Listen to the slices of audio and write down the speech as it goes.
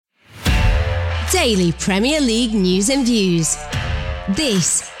daily Premier League news and views.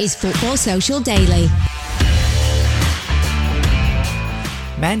 This is Football Social Daily.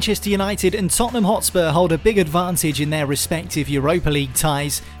 Manchester United and Tottenham Hotspur hold a big advantage in their respective Europa League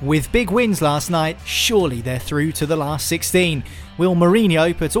ties. With big wins last night, surely they're through to the last 16. Will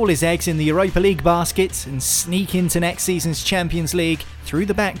Mourinho put all his eggs in the Europa League basket and sneak into next season's Champions League through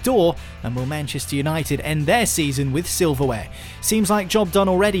the back door? And will Manchester United end their season with silverware? Seems like job done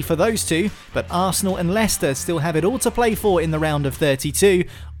already for those two, but Arsenal and Leicester still have it all to play for in the round of 32.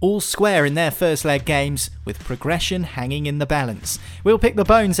 All square in their first leg games, with progression hanging in the balance. We'll pick the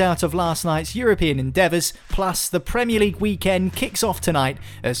bones out of last night's European endeavours, plus the Premier League weekend kicks off tonight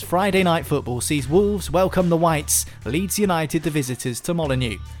as Friday night football sees Wolves welcome the Whites, Leeds United the visitors to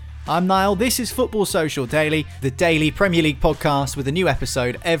Molineux. I'm Niall, this is Football Social Daily, the daily Premier League podcast with a new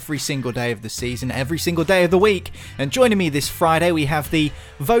episode every single day of the season, every single day of the week. And joining me this Friday, we have the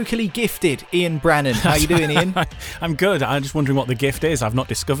vocally gifted Ian Brannan. How you doing, Ian? I'm good. I'm just wondering what the gift is. I've not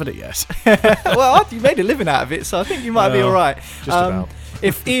discovered it yet. Well, you made a living out of it, so I think you might be all right. Just about.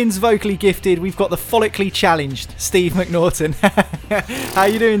 If Ian's vocally gifted, we've got the follically challenged Steve McNaughton. How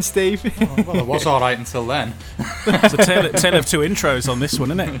you doing, Steve? Well, it was all right until then. It's a tale of two intros on this one,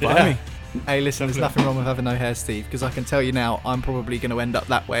 isn't it? Yeah. Hey, listen, there's nothing wrong with having no hair, Steve, because I can tell you now, I'm probably going to end up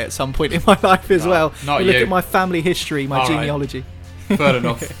that way at some point in my life as well. Not Look you. at my family history, my All right. genealogy. Fair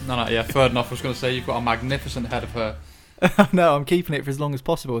enough. Fair enough. I was going to say, you've got a magnificent head of hair. No, I'm keeping it for as long as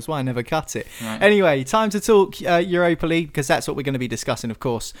possible. That's why I never cut it. Right. Anyway, time to talk Europa League, because that's what we're going to be discussing, of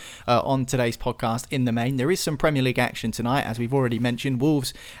course, on today's podcast in the main. There is some Premier League action tonight, as we've already mentioned.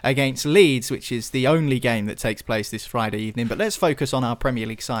 Wolves against Leeds, which is the only game that takes place this Friday evening. But let's focus on our Premier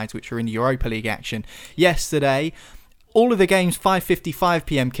League sides, which are in Europa League action. Yesterday, all of the games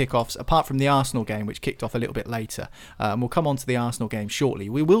 5:55pm kickoffs, apart from the Arsenal game, which kicked off a little bit later. We'll come on to the Arsenal game shortly.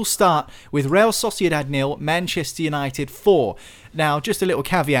 We will start with Real Sociedad 0, Manchester United 4. Now, just a little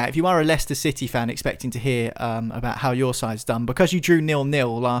caveat, if you are a Leicester City fan expecting to hear about how your side's done, because you drew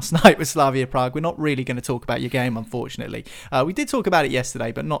 0-0 last night with Slavia Prague, we're not really going to talk about your game, unfortunately. We did talk about it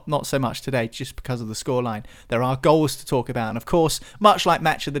yesterday, but not so much today, just because of the scoreline. There are goals to talk about, and of course, much like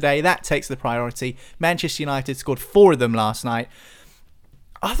Match of the Day, that takes the priority. Manchester United scored 4 of them last night.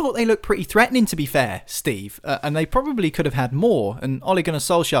 I thought they looked pretty threatening, to be fair, Steve, and they probably could have had more. And Ole Gunnar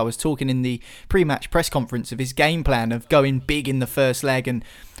Solskjaer was talking in the pre-match press conference of his game plan of going big in the first leg and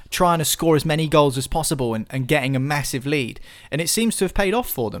trying to score as many goals as possible and getting a massive lead. And it seems to have paid off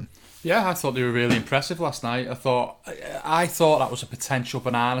for them. Yeah, I thought they were really impressive last night. I thought that was a potential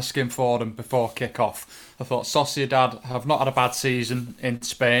banana skin for them before kick-off. I thought Sociedad have not had a bad season in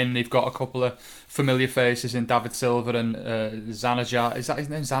Spain. They've got a couple of familiar faces in David Silva and Zanajai. Is that his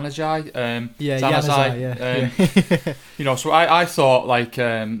name? Zanajai? Januzaj, yeah. You know, so I thought, like,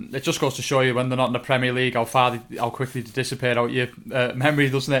 it just goes to show you when they're not in the Premier League how quickly they disappear out your memory,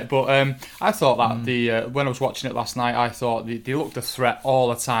 doesn't it? But I thought that when I was watching it last night, I thought they looked a threat all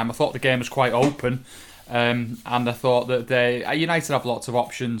the time. I thought the game was quite open. And I thought that United have lots of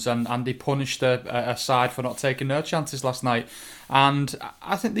options, and they punished a side for not taking their chances last night. And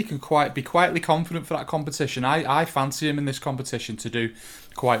I think they can be quietly confident for that competition. I fancy them in this competition to do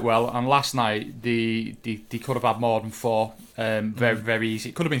quite well. And last night they could have had more than 4, very very easy.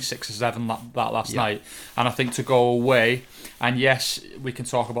 It could have been 6 or 7 that last night. And I think to go away, and yes, we can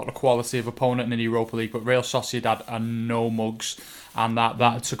talk about the quality of opponent in the Europa League, but Real Sociedad are no mugs. And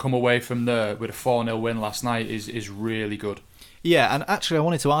that to come away from there with a 4-0 win last night is really good. Yeah, and actually I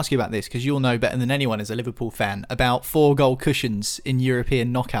wanted to ask you about this, because you'll know better than anyone as a Liverpool fan about 4-goal cushions in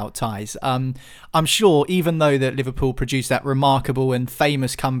European knockout ties. I'm sure, even though that Liverpool produced that remarkable and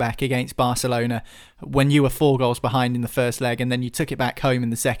famous comeback against Barcelona when you were 4 goals behind in the first leg, and then you took it back home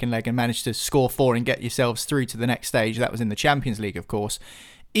in the second leg and managed to score 4 and get yourselves through to the next stage, that was in the Champions League, of course.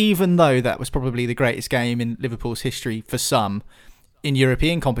 Even though that was probably the greatest game in Liverpool's history for some, in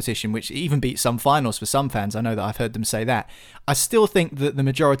European competition, which even beat some finals for some fans, I know that I've heard them say that, I still think that the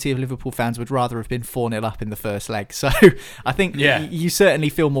majority of Liverpool fans would rather have been 4-0 up in the first leg. So I think you certainly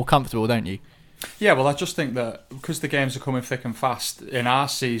feel more comfortable, don't you? Yeah, well, I just think that because the games are coming thick and fast in our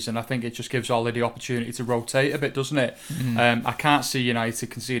season, I think it just gives Ole the opportunity to rotate a bit, doesn't it? I can't see United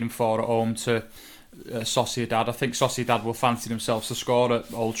conceding 4 at home to Sociedad. I think Sociedad will fancy themselves to score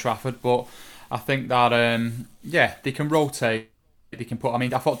at Old Trafford, but I think that, they can rotate. They can put. I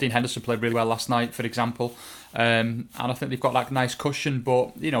mean, I thought Dean Henderson played really well last night, for example, and I think they've got that nice cushion.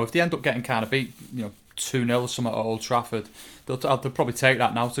 But if they end up getting kind of beat, 2-0 or something at Old Trafford, they'll probably take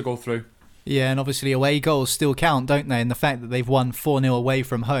that now to go through. Yeah, and obviously away goals still count, don't they? And the fact that they've won 4-0 away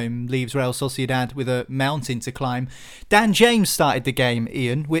from home leaves Real Sociedad with a mountain to climb. Dan James started the game,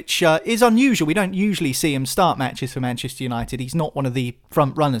 Ian, which is unusual. We don't usually see him start matches for Manchester United. He's not one of the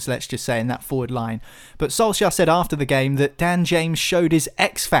front runners, let's just say, in that forward line. But Solskjaer said after the game that Dan James showed his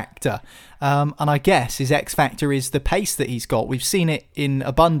X factor. And I guess his X factor is the pace that he's got. We've seen it in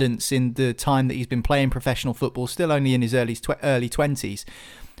abundance in the time that he's been playing professional football, still only in his early 20s.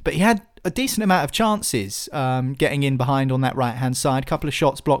 But he had a decent amount of chances getting in behind on that right-hand side. A couple of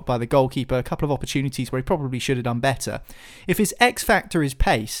shots blocked by the goalkeeper, a couple of opportunities where he probably should have done better. If his X factor is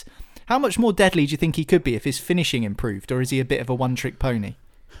pace, how much more deadly do you think he could be if his finishing improved, or is he a bit of a one-trick pony?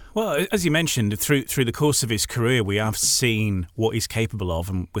 Well, as you mentioned, through the course of his career, we have seen what he's capable of.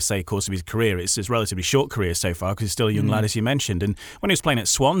 And we say course of his career, it's a relatively short career so far because he's still a young lad, as you mentioned. And when he was playing at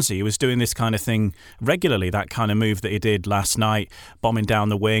Swansea, he was doing this kind of thing regularly, that kind of move that he did last night, bombing down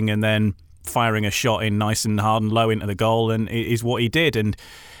the wing and then firing a shot in nice and hard and low into the goal, and it is what he did. And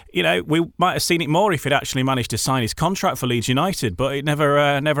you know, we might have seen it more if he'd actually managed to sign his contract for Leeds United, but it never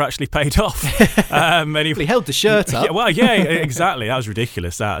actually paid off. And he held the shirt up. Yeah, exactly. That was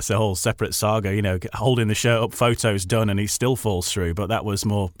ridiculous. That's a whole separate saga. You know, holding the shirt up, photos done, and he still falls through. But that was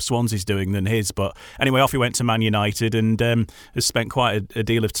more Swansea's doing than his. But anyway, off he went to Man United and has spent quite a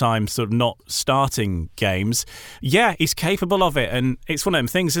deal of time sort of not starting games. Yeah, he's capable of it, and it's one of them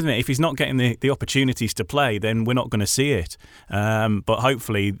things, isn't it? If he's not getting the opportunities to play, then we're not going to see it. But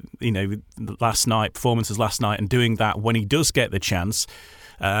hopefully, you know, performances last night and doing that when he does get the chance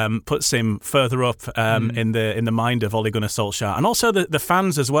puts him further up in the mind of Ole Gunnar Solskjaer, and also the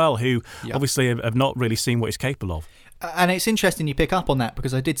fans as well, who obviously have not really seen what he's capable of. And it's interesting you pick up on that,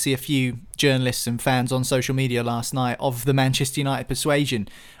 because I did see a few journalists and fans on social media last night of the Manchester United persuasion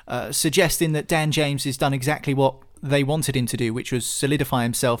suggesting that Dan James has done exactly what they wanted him to do, which was solidify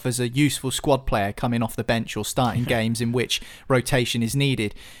himself as a useful squad player coming off the bench or starting games in which rotation is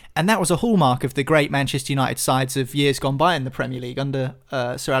needed. And that was a hallmark of the great Manchester United sides of years gone by in the Premier League under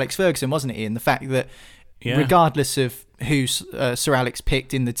Sir Alex Ferguson, wasn't it, Ian? The fact that regardless of who Sir Alex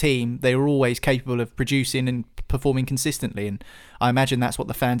picked in the team, they were always capable of producing and performing consistently. And I imagine that's what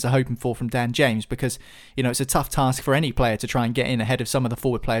the fans are hoping for from Dan James, because, you know, it's a tough task for any player to try and get in ahead of some of the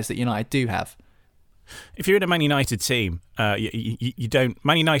forward players that United do have. If you're in a Man United team, you don't.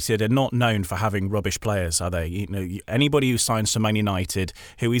 Man United are not known for having rubbish players, are they? You know, anybody who signs for Man United,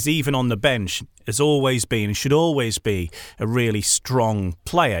 who is even on the bench, has always been and should always be a really strong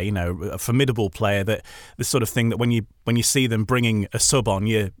player. You know, a formidable player. That the sort of thing that when you see them bringing a sub on,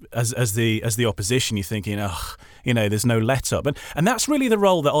 you as the opposition, you're thinking, oh, you know, there's no let up, and that's really the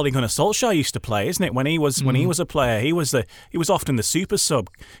role that Ole Gunnar Solskjaer used to play, isn't it? When he was a player, he was often the super sub.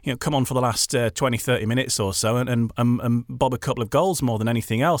 You know, come on for the last 20-30 minutes or so, and bob a couple of goals more than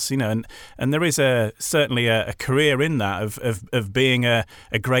anything else. You know, and there is certainly a career in that of being a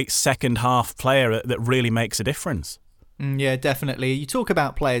great second half player that really makes a difference. Yeah, definitely. You talk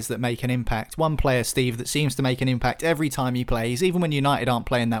about players that make an impact. One player, Steve, that seems to make an impact every time he plays, even when United aren't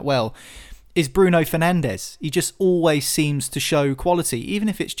playing that well, is Bruno Fernandes. He just always seems to show quality, even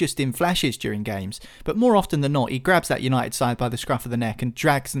if it's just in flashes during games. But more often than not, he grabs that United side by the scruff of the neck and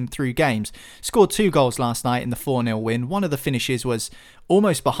drags them through games. Scored 2 goals last night in the 4-0 win. One of the finishes was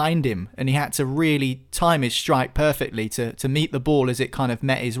almost behind him, and he had to really time his strike perfectly to meet the ball as it kind of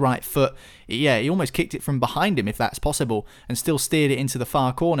met his right foot. Yeah, he almost kicked it from behind him, if that's possible, and still steered it into the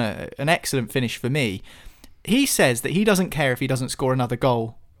far corner. An excellent finish for me. He says that he doesn't care if he doesn't score another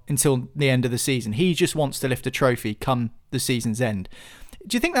goal until the end of the season. He just wants to lift a trophy come the season's end.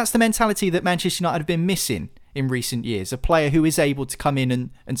 Do you think that's the mentality that Manchester United have been missing in recent years? A player who is able to come in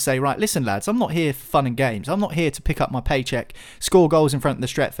and say, right, listen lads, I'm not here for fun and games. I'm not here to pick up my paycheck, score goals in front of the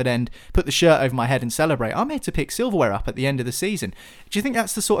Stretford end, put the shirt over my head and celebrate. I'm here to pick silverware up at the end of the season. Do you think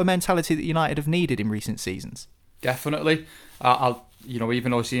that's the sort of mentality that United have needed in recent seasons? Definitely. You know,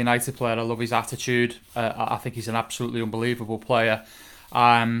 even though he's a United player, I love his attitude. I think he's an absolutely unbelievable player.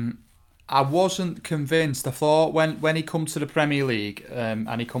 I wasn't convinced. I thought when he come to the Premier League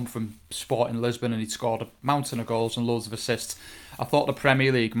and he come from Sporting Lisbon and he'd scored a mountain of goals and loads of assists, I thought the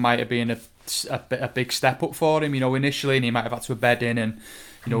Premier League might have been a big step up for him, you know, initially, and he might have had to bed in and,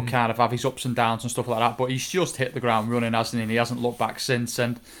 you know, kind of have his ups and downs and stuff like that. But he's just hit the ground running, hasn't he? And he hasn't looked back since.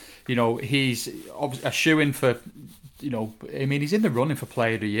 And, you know, he's a shoo-in for, you know, I mean, he's in the running for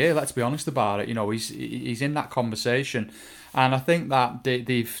Player of the Year, let's be honest about it. You know, he's in that conversation. And I think that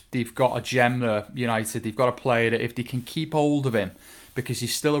they've got a gem there, United. They've got a player that if they can keep hold of him, because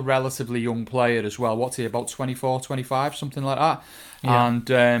he's still a relatively young player as well. What's he, about 24, 25, something like that? Yeah.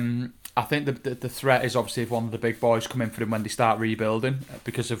 And I think the threat is obviously if one of the big boys come in for him when they start rebuilding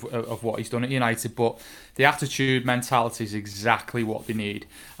because of what he's done at United. But the attitude, mentality is exactly what they need.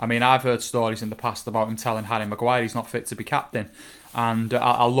 I mean, I've heard stories in the past about him telling Harry Maguire he's not fit to be captain. And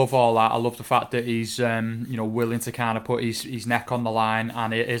I love all that. I love the fact that he's willing to kind of put his neck on the line,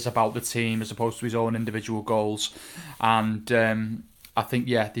 and it is about the team as opposed to his own individual goals. And I think,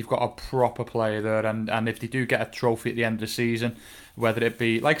 they've got a proper player there, and if they do get a trophy at the end of the season, whether it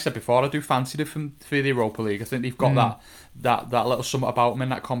be, like I said before, I do fancy them for the Europa League. I think they've got that little something about them in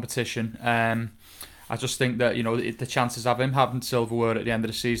that competition. I just think that the chances of him having silverware at the end of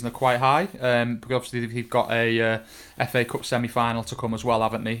the season are quite high. Because obviously they've got a FA Cup semi-final to come as well,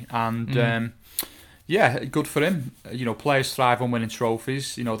 haven't they? And good for him. Players thrive on winning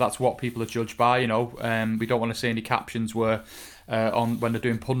trophies. That's what people are judged by. We don't want to see any captions where on when they're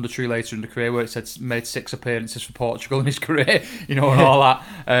doing punditry later in the career where it said made 6 appearances for Portugal in his career, and all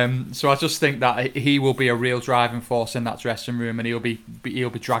that. So I just think that he will be a real driving force in that dressing room, and he'll be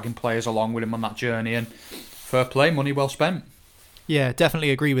dragging players along with him on that journey. And fair play, money well spent. Yeah,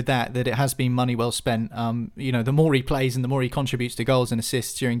 definitely agree with that it has been money well spent. The more he plays and the more he contributes to goals and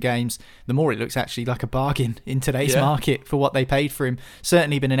assists during games, the more it looks actually like a bargain in today's market for what they paid for him.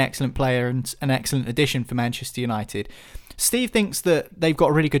 Certainly been an excellent player and an excellent addition for Manchester United. Steve thinks that they've got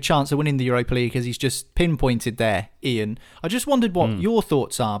a really good chance of winning the Europa League as he's just pinpointed there, Ian. I just wondered what your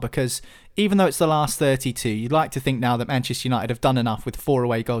thoughts are, because even though it's the last 32, you'd like to think now that Manchester United have done enough with 4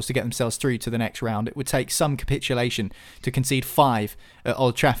 away goals to get themselves through to the next round. It would take some capitulation to concede 5 at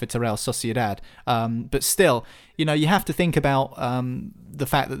Old Trafford to Real Sociedad. But still, you have to think about the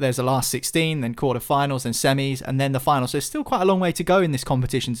fact that there's a last 16, then quarterfinals, then semis, and then the final. So there's still quite a long way to go in this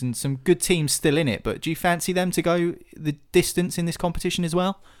competition and some good teams still in it. But do you fancy them to go the distance in this competition as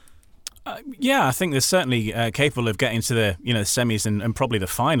well? I think they're certainly capable of getting to the semis and probably the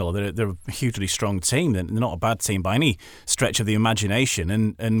final. They're a hugely strong team. They're not a bad team by any stretch of the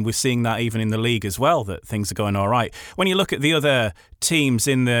imagination, and we're seeing that even in the league as well, that things are going all right. When you look at the other teams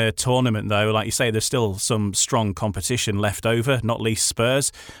in the tournament, though, like you say, there's still some strong competition left over, not least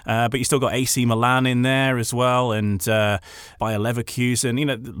Spurs, but you still got AC Milan in there as well, and Bayer Leverkusen,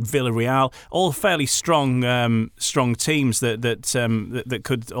 Villarreal, all fairly strong teams that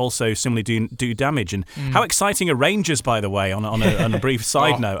could also similarly do damage. And how exciting are Rangers, by the way, on a brief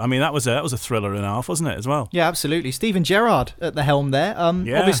side note? I mean, that was a thriller and a half, wasn't it, as well? Yeah, absolutely. Steven Gerrard at the helm there.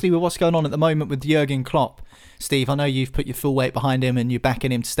 Obviously, with what's going on at the moment with Jurgen Klopp, Steve, I know you've put your full weight behind him and you're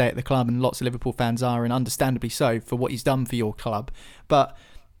backing him to stay at the club, and lots of Liverpool fans are, and understandably so, for what he's done for your club. But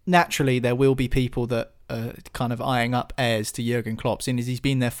naturally, there will be people that are kind of eyeing up heirs to Jurgen Klopp, seeing as he's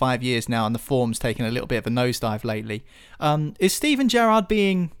been there 5 years now and the form's taken a little bit of a nosedive lately. Is Steven Gerrard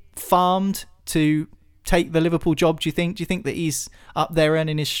being farmed to take the Liverpool job, do you think? Do you think that he's up there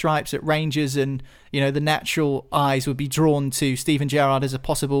earning his stripes at Rangers, and the natural eyes would be drawn to Steven Gerrard as a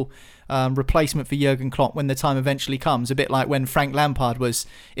possible replacement for Jurgen Klopp when the time eventually comes, a bit like when Frank Lampard was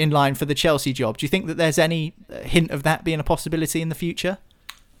in line for the Chelsea job? Do you think that there's any hint of that being a possibility in the future?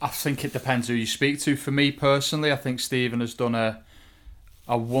 I think it depends who you speak to. For me personally, I think Steven has done a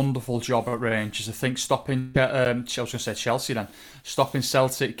wonderful job at Rangers. I think stopping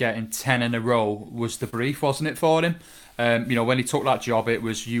Celtic getting 10 in a row was the brief, wasn't it, for him? When he took that job, it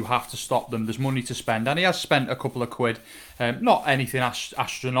was, you have to stop them. There's money to spend, and he has spent a couple of quid. Not anything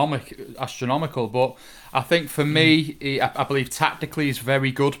astronomical, but I think for me, I believe tactically he's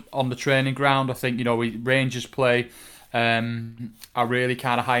very good on the training ground. I think Rangers play a really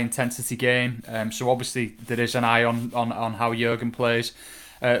kind of high intensity game. So obviously there is an eye on how Jurgen plays.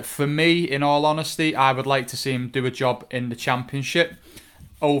 For me, in all honesty, I would like to see him do a job in the Championship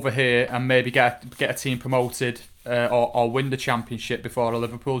over here and maybe get a team promoted or win the Championship before a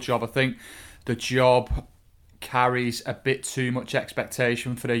Liverpool job. I think the job carries a bit too much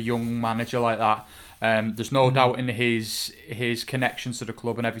expectation for a young manager like that. There's no doubt in his connections to the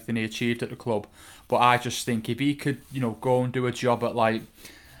club and everything he achieved at the club, but I just think if he could, go and do a job at, like,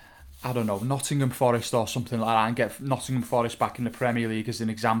 I don't know, Nottingham Forest or something like that, and get Nottingham Forest back in the Premier League as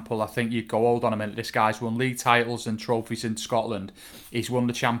an example, I think you'd go, hold on a minute, this guy's won league titles and trophies in Scotland. He's won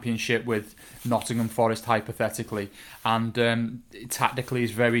the Championship with Nottingham Forest, hypothetically, and tactically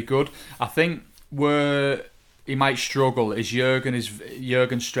he's very good. I think where he might struggle is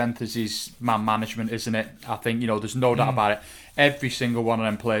Jurgen's strength is his man management, isn't it? I think, there's no doubt about it. Every single one of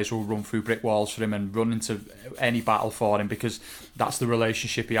them players will run through brick walls for him and run into any battle for him, because that's the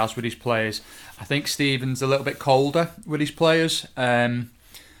relationship he has with his players. I think Steven's a little bit colder with his players, and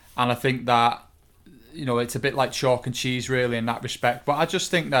I think that it's a bit like chalk and cheese really in that respect. But I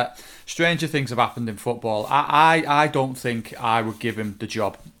just think that stranger things have happened in football. I don't think I would give him the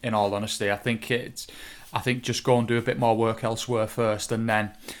job, in all honesty. I think just go and do a bit more work elsewhere first, and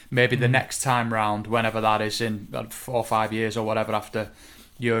then maybe the next time round, whenever that is, in 4 or 5 years or whatever after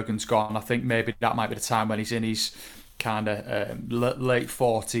Jurgen's gone, I think maybe that might be the time when he's in his kind of late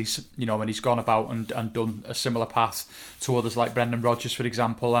 40s, when he's gone about and done a similar path to others like Brendan Rodgers, for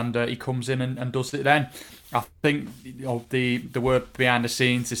example, and he comes in and does it then. I think the word behind the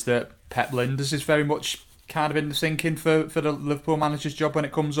scenes is that Pep Lijnders is very much kind of in the thinking for the Liverpool manager's job when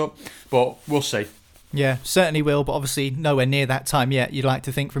it comes up, but we'll see. Yeah, certainly will, but obviously nowhere near that time yet. You'd like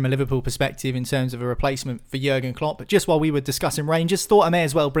to think from a Liverpool perspective in terms of a replacement for Jurgen Klopp. But just while we were discussing Rangers, thought I may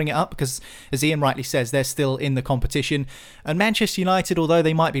as well bring it up because, as Ian rightly says, they're still in the competition. And Manchester United, although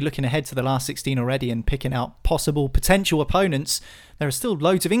they might be looking ahead to the last 16 already and picking out potential opponents, there are still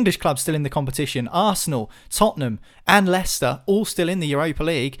loads of English clubs still in the competition. Arsenal, Tottenham and Leicester all still in the Europa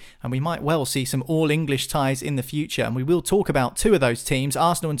League, and we might well see some all-English ties in the future. And we will talk about two of those teams.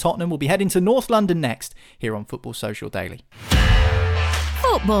 Arsenal and Tottenham will be heading to North London next here on Football Social Daily.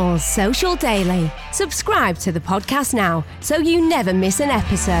 Football Social Daily. Subscribe to the podcast now so you never miss an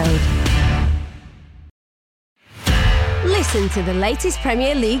episode. Listen to the latest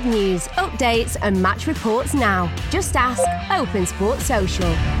Premier League news, updates and match reports now. Just ask Open Sport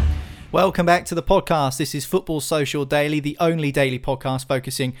Social. Welcome back to the podcast. This is Football Social Daily, the only daily podcast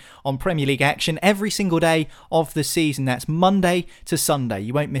focusing on Premier League action every single day of the season. That's Monday to Sunday.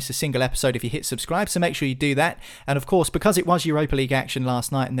 You won't miss a single episode if you hit subscribe, so make sure you do that. And of course, because it was Europa League action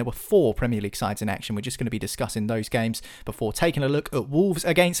last night and there were 4 Premier League sides in action, we're just going to be discussing those games before taking a look at Wolves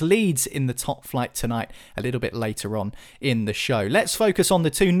against Leeds in the top flight tonight a little bit later on in the show. Let's focus on the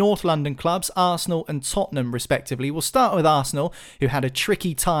two North London clubs, Arsenal and Tottenham respectively. We'll start with Arsenal, who had a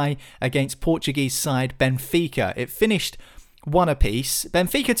tricky tie against Portuguese side Benfica. It finished 1 apiece.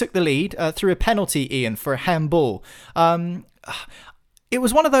 Benfica took the lead through a penalty, Ian, for a handball. It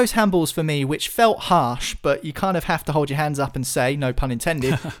was one of those handballs for me which felt harsh, but you kind of have to hold your hands up and say, no pun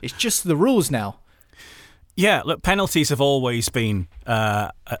intended, it's just the rules now. Yeah, look, penalties have always been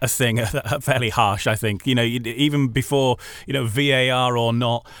a thing, fairly harsh, I think. Even before, VAR or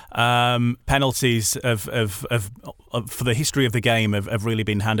not, penalties for the history of the game have really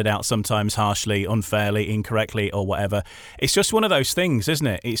been handed out sometimes harshly, unfairly, incorrectly or whatever. It's just one of those things, isn't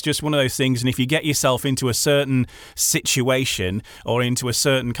it? It's just one of those things. And if you get yourself into a certain situation or into a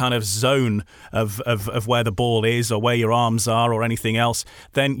certain kind of zone of where the ball is or where your arms are or anything else,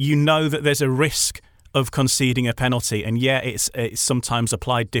 then you know that there's a risk of conceding a penalty, and it's sometimes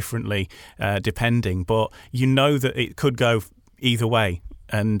applied differently depending, but you know that it could go either way,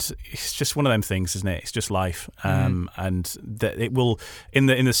 and it's just one of them things, isn't it? It's just life, and that it will in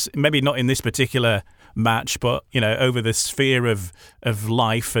this maybe not in this particular match, but over the sphere of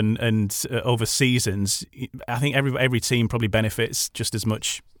life and over seasons, I think every team probably benefits just as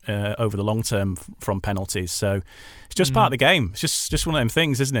much over the long term from penalties. So it's just part of the game. It's just one of them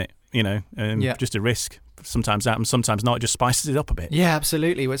things, isn't it? Just a risk. Sometimes happens, sometimes not. It just spices it up a bit. Yeah,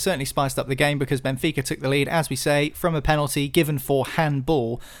 absolutely. Well, it certainly spiced up the game because Benfica took the lead, as we say, from a penalty given for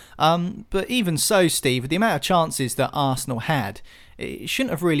handball. But even so, Steve, with the amount of chances that Arsenal had, it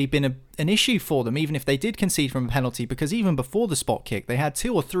shouldn't have really been an issue for them, even if they did concede from a penalty, because even before the spot kick, they had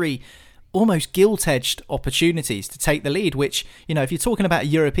 2 or 3 almost gilt-edged opportunities to take the lead, which, if you're talking about a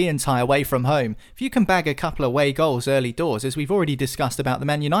European tie away from home, if you can bag a couple of away goals early doors, as we've already discussed about the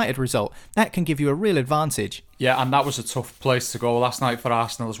Man United result, that can give you a real advantage. Yeah, and that was a tough place to go last night for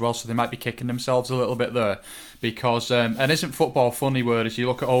Arsenal as well, so they might be kicking themselves a little bit there, because, and isn't football funny, where as you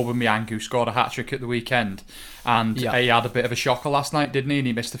look at Aubameyang, who scored a hat-trick at the weekend, and he had a bit of a shocker last night, didn't he, and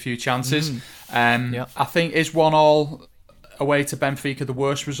he missed a few chances. I think is 1-1 away to Benfica the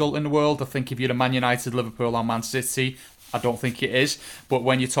worst result in the world? I think if you're a Man United, Liverpool or Man City, I don't think it is. But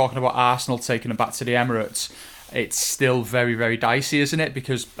when you're talking about Arsenal taking them back to the Emirates, it's still very, very dicey, isn't it?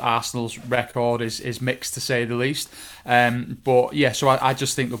 Because Arsenal's record is mixed, to say the least. But yeah, so I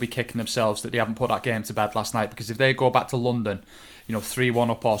just think they'll be kicking themselves that they haven't put that game to bed last night, because if they go back to London 3-1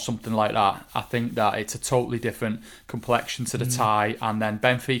 up or something like that, I think that it's a totally different complexion to the tie, and then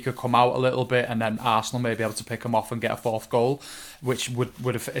Benfica come out a little bit, and then Arsenal may be able to pick them off and get a 4th goal, which would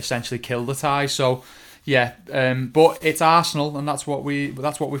have essentially killed the tie. So yeah, but it's Arsenal, and that's what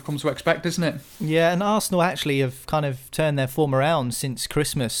we've come to expect, isn't it? Yeah, and Arsenal actually have kind of turned their form around since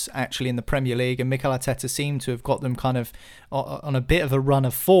Christmas, actually, in the Premier League, and Mikel Arteta seemed to have got them kind of on a bit of a run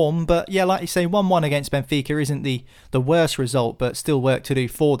of form. But yeah, like you say, 1-1 against Benfica isn't the worst result, but still work to do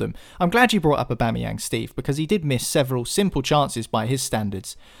for them. I'm glad you brought up Aubameyang, Steve, because he did miss several simple chances by his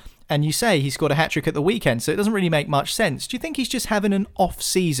standards. And you say he scored a hat-trick at the weekend, so it doesn't really make much sense. Do you think he's just having an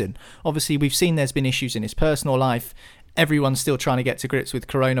off-season? Obviously, we've seen there's been issues in his personal life. Everyone's still trying to get to grips with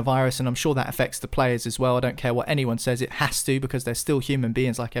coronavirus, and I'm sure that affects the players as well. I don't care what anyone says, it has to, because they're still human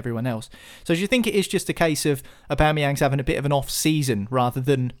beings like everyone else. So do you think it is just a case of Aubameyang's having a bit of an off-season rather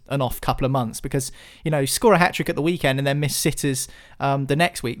than an off couple of months? Because, score a hat-trick at the weekend and then miss sitters the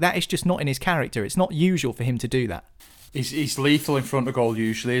next week. That is just not in his character. It's not usual for him to do that. He's lethal in front of goal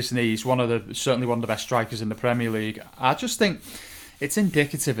usually, isn't he? He's certainly one of the best strikers in the Premier League. I just think it's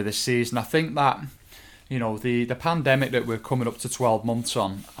indicative of this season. I think that the pandemic that we're coming up to 12 months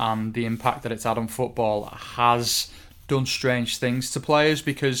on, and the impact that it's had on football has done strange things to players,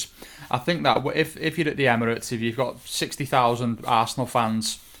 because I think that if you're at the Emirates, if you've got 60,000 Arsenal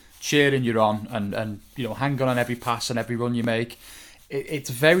fans cheering you on and hanging on every pass and every run you make, it's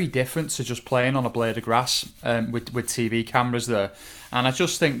very different to just playing on a blade of grass with TV cameras there. And I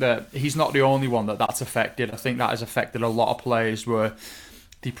just think that he's not the only one that's affected. I think that has affected a lot of players where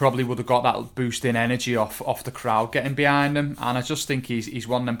they probably would have got that boost in energy off the crowd getting behind them. And I just think he's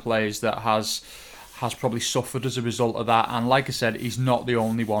one of them players that has probably suffered as a result of that. And like I said, he's not the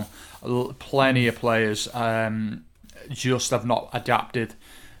only one. Plenty of players just have not adapted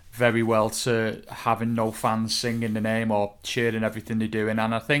very well to having no fans singing the name or cheering everything they're doing.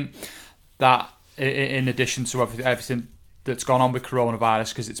 And I think that, in addition to everything that's gone on with coronavirus,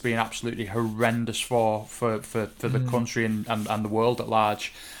 because it's been absolutely horrendous for the country and the world at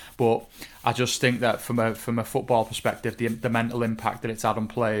large. But I just think that from a football perspective, the mental impact that it's had on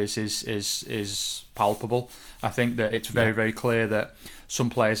players is palpable. I think that it's very, very clear that some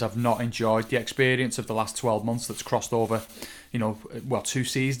players have not enjoyed the experience of the last 12 months that's crossed over, 2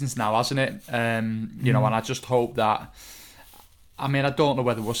 seasons now, hasn't it? And I just hope that, I don't know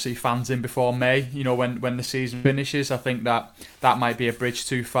whether we'll see fans in before May, when the season finishes. I think that might be a bridge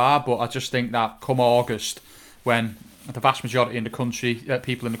too far, but I just think that come August, when the vast majority in the country,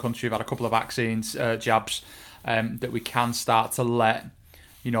 people in the country have had a couple of vaccines, jabs, that we can start to let,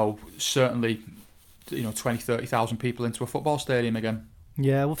 certainly, 20, 30,000 people into a football stadium again.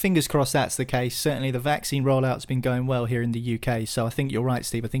 Yeah, well, fingers crossed that's the case. Certainly the vaccine rollout's been going well here in the UK, so I think you're right,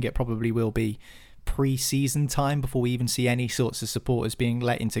 Steve. I think it probably will be pre-season time before we even see any sorts of supporters being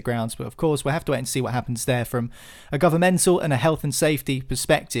let into grounds. But of course, we'll have to wait and see what happens there from a governmental and a health and safety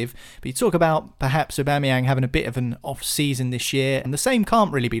perspective. But you talk about perhaps Aubameyang having a bit of an off-season this year, and the same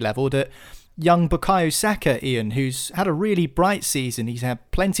can't really be levelled at young Bukayo Saka, Ian, who's had a really bright season. He's had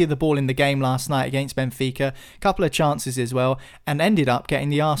plenty of the ball in the game last night against Benfica, a couple of chances as well, and ended up getting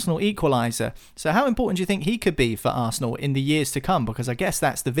the Arsenal equaliser. So how important do you think he could be for Arsenal in the years to come? Because I guess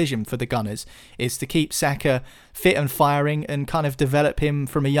that's the vision for the Gunners, is to keep Saka fit and firing and kind of develop him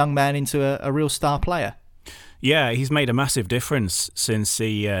from a young man into a real star player. Yeah, he's made a massive difference since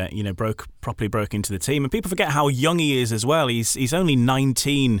he properly broke into the team. And people forget how young he is as well. He's only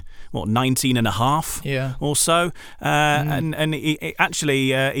 19 and a half or so. And he,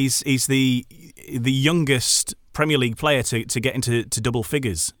 actually, he's the youngest Premier League player to get into double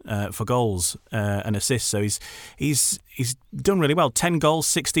figures for goals and assists. So he's done really well. 10 goals,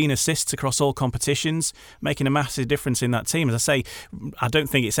 16 assists across all competitions, making a massive difference in that team. As I say, I don't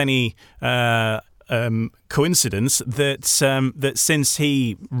think it's any coincidence that since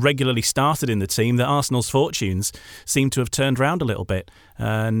he regularly started in the team, that Arsenal's fortunes seem to have turned around a little bit,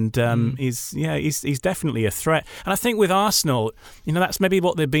 and he's definitely a threat. And I think with Arsenal, that's maybe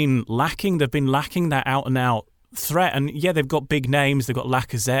what they've been lacking. They've been lacking that out and out threat. And yeah, they've got big names. They've got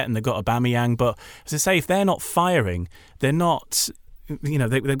Lacazette and they've got Aubameyang, but as I say, if they're not firing, they're not.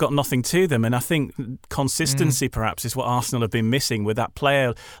 They've got nothing to them, and I think consistency perhaps is what Arsenal have been missing with that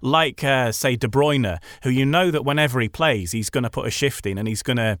player like, say, De Bruyne, who that whenever he plays, he's going to put a shift in and he's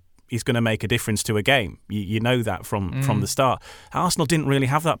going to make a difference to a game. You know that from the start. Arsenal didn't really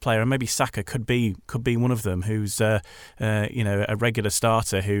have that player, and maybe Saka could be one of them, who's a regular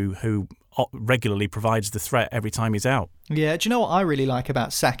starter who regularly provides the threat every time he's out. Yeah, do you know what I really like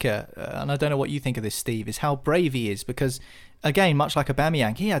about Saka, and I don't know what you think of this, Steve, is how brave he is, because again, much like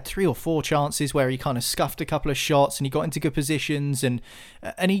Aubameyang, he had 3 or 4 chances where he kind of scuffed a couple of shots and he got into good positions, and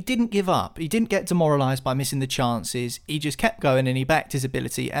he didn't give up. He didn't get demoralised by missing the chances. He just kept going and he backed his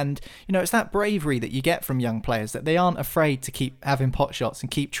ability. And, it's that bravery that you get from young players, that they aren't afraid to keep having pot shots and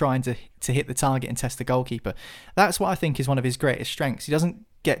keep trying to hit the target and test the goalkeeper. That's what I think is one of his greatest strengths. He doesn't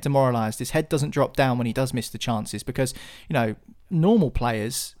get demoralised. His head doesn't drop down when he does miss the chances, because, normal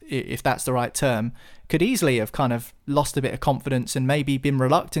players, if that's the right term, could easily have kind of lost a bit of confidence and maybe been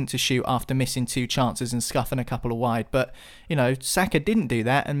reluctant to shoot after missing 2 chances and scuffing a couple of wide. But, Saka didn't do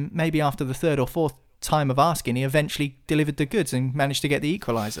that, and maybe after the 3rd or 4th time of asking, he eventually delivered the goods and managed to get the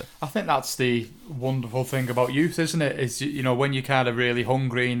equaliser. I think that's the wonderful thing about youth, isn't it? Is, you know, when you're kind of really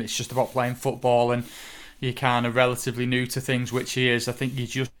hungry and it's just about playing football and you're kind of relatively new to things, which he is, I think you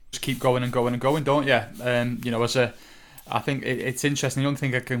just keep going and going and going, don't you? You know, I think it's interesting. The only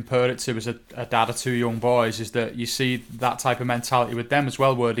thing I compare it to as a dad of two young boys is that you see that type of mentality with them as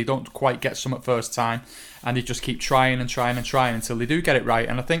well, where they don't quite get some at first time and they just keep trying and trying and trying until they do get it right.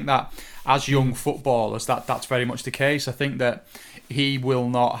 And I think that as young footballers, that's very much the case. I think that he will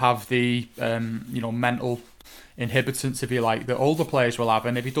not have the mental inhibitants, if you like, that older players will have.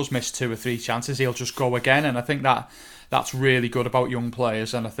 And if he does miss 2 or 3 chances, he'll just go again. And I think that's really good about young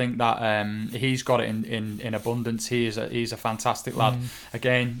players, and I think that he's got it in abundance. He's a fantastic lad.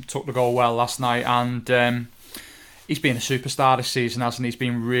 Again, took the goal well last night, and he's been a superstar this season, hasn't he? He's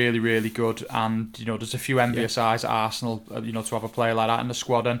been really, really good, and you know, there's a few envious eyes at Arsenal, to have a player like that in the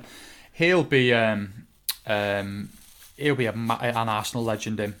squad, and he'll be an Arsenal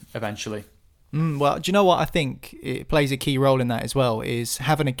legend eventually. Well, do you know what I think it plays a key role in that as well, is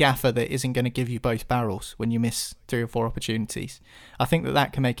having a gaffer that isn't going to give you both barrels when you miss 3 or 4 opportunities. I think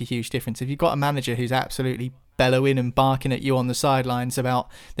that can make a huge difference. If you've got a manager who's absolutely bellowing and barking at you on the sidelines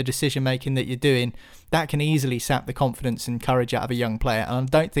about the decision making that you're doing, that can easily sap the confidence and courage out of a young player. And I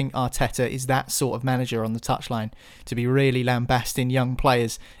don't think Arteta is that sort of manager on the touchline to be really lambasting young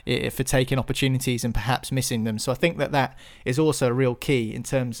players for taking opportunities and perhaps missing them. So I think that is also a real key in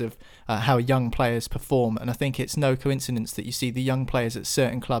terms of how young players perform. And I think it's no coincidence that you see the young players at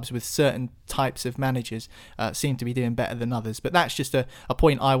certain clubs with certain types of managers seem to be doing better than others. But that's just a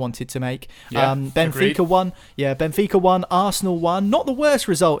point I wanted to make. Benfica won. Yeah, Benfica won. Arsenal won. Not the worst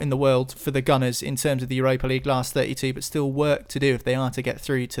result in the world for the Gunners in terms of the Europa League last 32, but still work to do if they are to get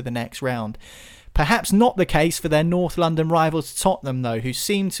through to the next round. Perhaps not the case for their North London rivals Tottenham, though, who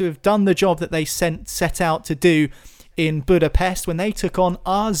seem to have done the job that they set out to do in Budapest when they took on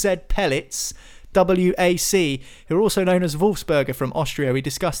RZ Pellets, WAC, who are also known as Wolfsberger from Austria. We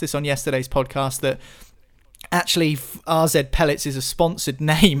discussed this on yesterday's podcast, that actually RZ Pellets is a sponsored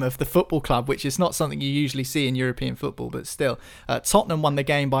name of the football club, which is not something you usually see in European football, but still. Tottenham won the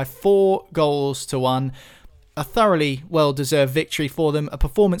game by 4-1. A thoroughly well-deserved victory for them, a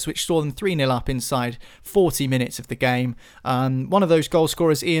performance which saw them 3-0 up inside 40 minutes of the game. One of those goal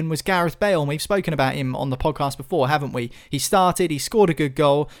scorers, Ian, was Gareth Bale, and we've spoken about him on the podcast before, haven't we? He started, he scored a good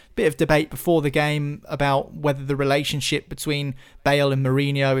goal. Bit of debate before the game about whether the relationship between Bale and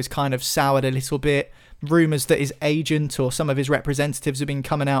Mourinho is kind of soured a little bit. Rumours that his agent or some of his representatives have been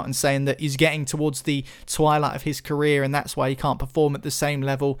coming out and saying that he's getting towards the twilight of his career and that's why he can't perform at the same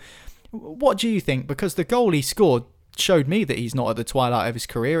level. What do you think? Because the goal he scored showed me that he's not at the twilight of his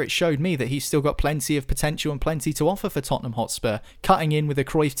career. It showed me that he's still got plenty of potential and plenty to offer for Tottenham Hotspur. Cutting in with a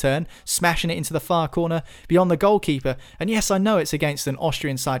Cruyff turn, smashing it into the far corner beyond the goalkeeper. And yes, I know it's against an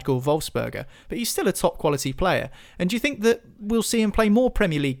Austrian side called Wolfsberger, but he's still a top quality player. And do you think that we'll see him play more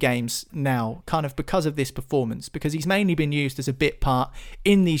Premier League games now, kind of because of this performance? Because he's mainly been used as a bit part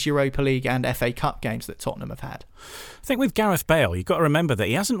in these Europa League and FA Cup games that Tottenham have had. I think with Gareth Bale, you've got to remember that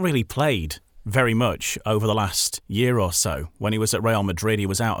he hasn't really played very much over the last year or so. When he was at Real Madrid, he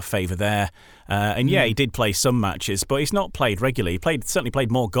was out of favour there. He did play some matches, but he's not played regularly. He certainly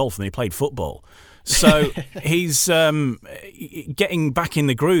played more golf than he played football. So he's getting back in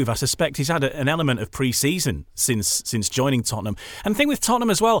the groove. I suspect he's had an element of pre-season since joining Tottenham. And the thing with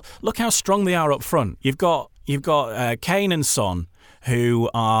Tottenham as well, look how strong they are up front. You've got Kane and Son, who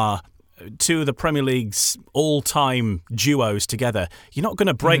are two of the Premier League's all-time duos together. You're not going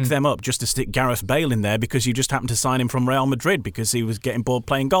to break them up just to stick Gareth Bale in there because you just happened to sign him from Real Madrid because he was getting bored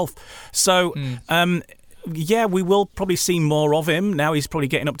playing golf. So, we will probably see more of him. Now he's probably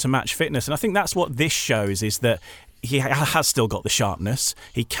getting up to match fitness. And I think that's what this shows, is that he has still got the sharpness.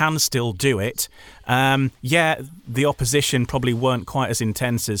 He can still do it. The opposition probably weren't quite as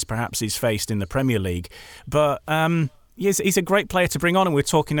intense as perhaps he's faced in the Premier League. But he's a great player to bring on, and we were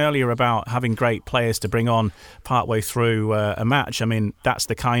talking earlier about having great players to bring on partway through a match. I mean, that's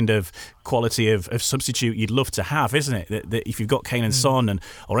the kind of quality of substitute you'd love to have, isn't it? That if you've got Kane and Son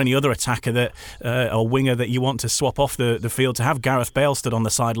or any other attacker or winger that you want to swap off the field, to have Gareth Bale stood on the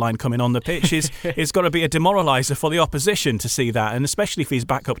sideline coming on the pitch it's got to be a demoraliser for the opposition to see that, and especially if he's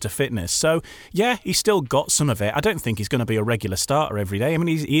back up to fitness. So he's still got some of it. I don't think he's going to be a regular starter every day. I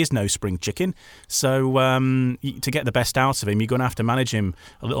mean, he is no spring chicken. So to get the best out of him, you're going to have to manage him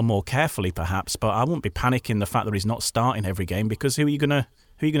a little more carefully perhaps, but I wouldn't be panicking the fact that he's not starting every game, because who are you going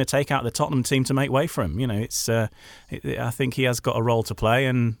to take out of the Tottenham team to make way for him? You know, I think he has got a role to play,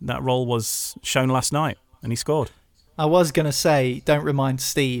 and that role was shown last night, and he scored. I was going to say, don't remind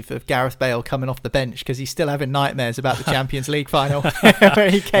Steve of Gareth Bale coming off the bench, because he's still having nightmares about the Champions League final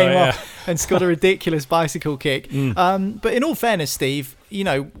where he came off and scored a ridiculous bicycle kick. But in all fairness, Steve,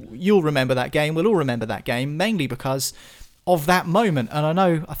 you'll remember that game. We'll all remember that game, mainly because of that moment. And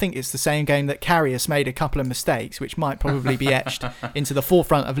I think it's the same game that Karius made a couple of mistakes, which might probably be etched into the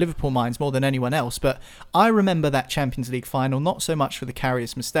forefront of Liverpool minds more than anyone else. But I remember that Champions League final, not so much for the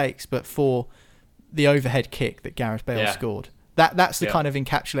Karius mistakes, but for the overhead kick that Gareth Bale scored. That's the kind of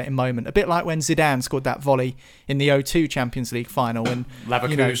encapsulating moment. A bit like when Zidane scored that volley in the 0-2 Champions League final. And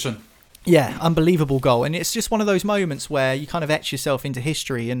Leverkusen. Unbelievable goal. And it's just one of those moments where you kind of etch yourself into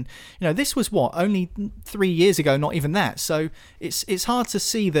history. And, this was only 3 years ago, not even that. So it's hard to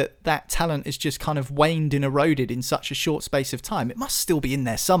see that talent is just kind of waned and eroded in such a short space of time. It must still be in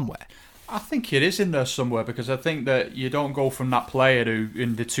there somewhere. I think it is in there somewhere, because I think that you don't go from that player who,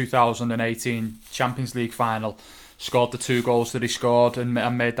 in the 2018 Champions League final, scored the 2 goals that he scored and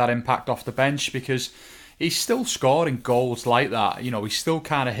made that impact off the bench, because he's still scoring goals like that. He's still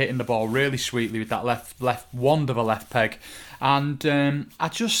kind of hitting the ball really sweetly with that left wand of a left peg. And I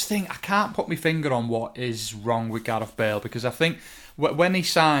just think I can't put my finger on what is wrong with Gareth Bale, because I think when he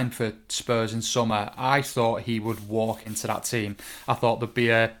signed for Spurs in summer, I thought he would walk into that team. I thought there'd be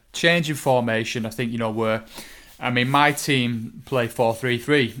a change in formation. I think, my team play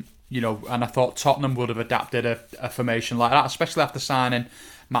 4-3-3, and I thought Tottenham would have adapted a formation like that, especially after signing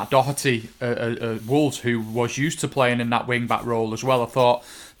Matt Doherty at Wolves, who was used to playing in that wing-back role as well. I thought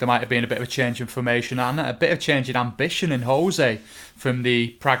there might have been a bit of a change in formation and a bit of change in ambition in Jose from the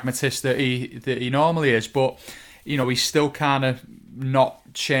pragmatist that he normally is. But, he's still kind of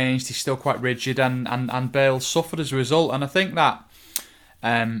not changed. He's still quite rigid, and Bale suffered as a result. And I think that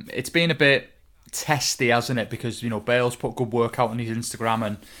it's been a bit testy, hasn't it? Because, Bale's put good work out on his Instagram,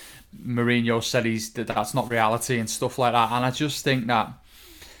 and Mourinho said that's not reality and stuff like that. And I just think that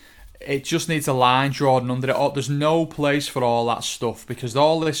it just needs a line drawn under it. There's no place for all that stuff, because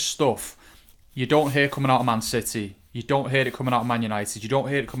all this stuff you don't hear coming out of Man City, you don't hear it coming out of Man United, you don't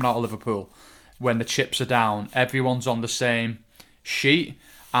hear it coming out of Liverpool. When the chips are down, everyone's on the same sheet,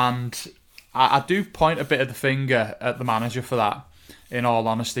 and I do point a bit of the finger at the manager for that, in all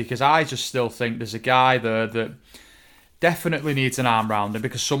honesty, because I just still think there's a guy there that definitely needs an arm round him,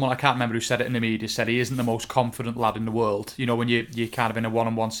 because someone, I can't remember who said it in the media, said he isn't the most confident lad in the world, when you're kind of in a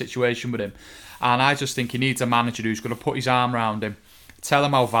one-on-one situation with him. And I just think he needs a manager who's going to put his arm around him, tell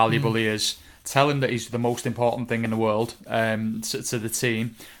him how valuable he is, tell him that he's the most important thing in the world to the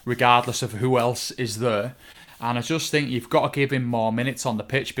team, regardless of who else is there. And I just think you've got to give him more minutes on the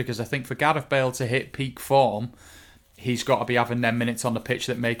pitch, because I think for Gareth Bale to hit peak form, he's got to be having them minutes on the pitch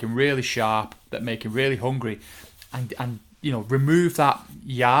that make him really sharp, that make him really hungry, and remove that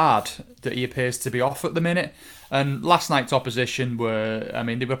yard that he appears to be off at the minute. And last night's opposition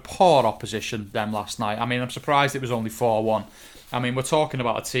they were poor opposition, them last night. I'm surprised it was only 4-1. We're talking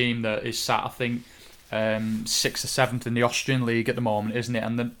about a team that is sat, I think, 6th or 7th in the Austrian league at the moment, isn't it?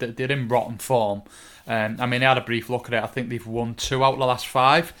 And they're in rotten form. I had a brief look at it. I think they've won 2 out of the last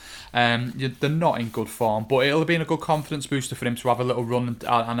 5. They're not in good form, but it'll have been a good confidence booster for him to have a little run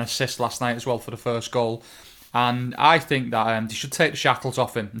and assist last night as well for the first goal. And I think that they should take the shackles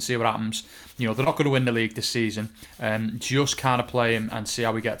off him and see what happens. They're not going to win the league this season. Just kind of play him and see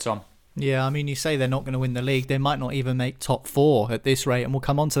how he gets on. Yeah, you say they're not going to win the league. They might not even make top 4 at this rate, and we'll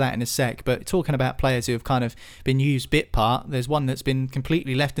come on to that in a sec. But talking about players who have kind of been used bit part, there's one that's been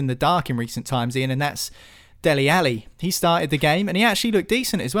completely left in the dark in recent times, Ian, and that's Dele Alli. He started the game, and he actually looked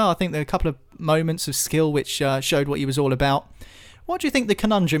decent as well. I think there were a couple of moments of skill which showed what he was all about. What do you think the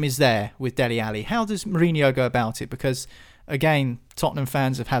conundrum is there with Dele Alli? How does Mourinho go about it? Because, again, Tottenham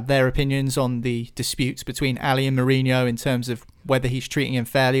fans have had their opinions on the disputes between Alli and Mourinho in terms of whether he's treating him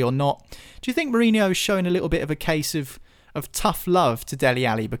fairly or not. Do you think Mourinho is showing a little bit of a case of tough love to Dele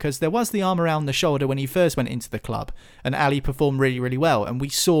Alli? Because there was the arm around the shoulder when he first went into the club, and Alli performed really, really well. And we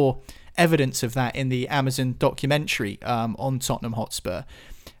saw evidence of that in the Amazon documentary on Tottenham Hotspur.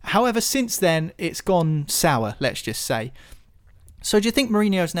 However, since then, it's gone sour, let's just say. So do you think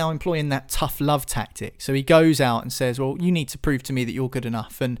Mourinho's now employing that tough love tactic? So he goes out and says, well, you need to prove to me that you're good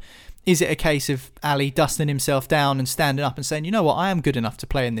enough. And is it a case of Alli dusting himself down and standing up and saying, you know what, I am good enough to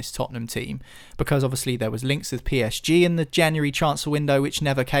play in this Tottenham team? Because obviously there was links with PSG in the January transfer window, which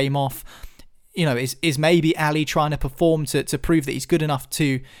never came off. Is maybe Alli trying to perform to prove that he's good enough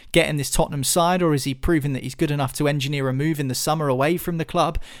to get in this Tottenham side, or is he proving that he's good enough to engineer a move in the summer away from the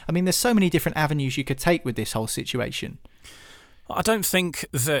club? There's so many different avenues you could take with this whole situation. I don't think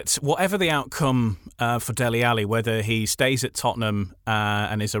that whatever the outcome for Dele Alli, whether he stays at Tottenham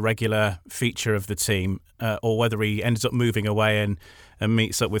and is a regular feature of the team, or whether he ends up moving away and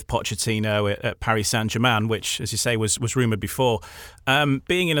meets up with Pochettino at Paris Saint-Germain, which, as you say, was rumoured before,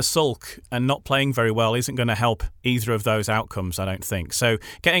 being in a sulk and not playing very well isn't going to help either of those outcomes, I don't think. So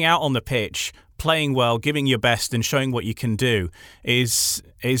getting out on the pitch, playing well, giving your best and showing what you can do is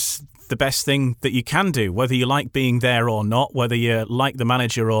the best thing that you can do, whether you like being there or not, whether you like the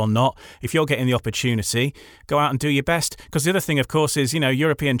manager or not. If you're getting the opportunity, go out and do your best. Because the other thing, of course, is,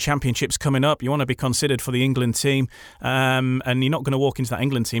 European Championships coming up. You want to be considered for the England team, and you're not going to walk into that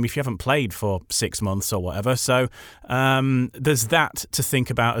England team if you haven't played for 6 months or whatever. So there's that to think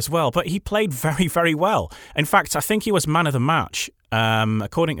about as well. But he played very, very well. In fact, I think he was man of the match.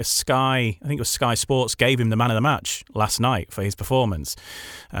 According to Sky, I think it was Sky Sports, gave him the man of the match last night for his performance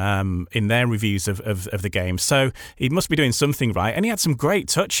in their reviews of the game. So he must be doing something right. And he had some great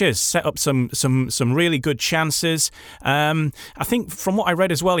touches, set up some really good chances. I think from what I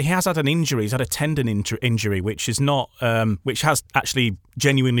read as well, he has had an injury. He's had a tendon injury, which has actually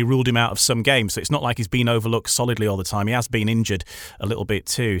genuinely ruled him out of some games. So it's not like he's been overlooked solidly all the time. He has been injured a little bit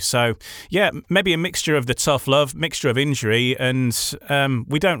too. So yeah, maybe a mixture of the tough love, mixture of injury, and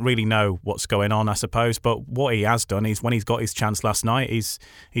we don't really know what's going on, I suppose. But what he has done is, when he's got his chance last night, he's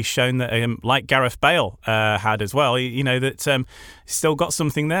shown that, like Gareth Bale had as well, that he's still got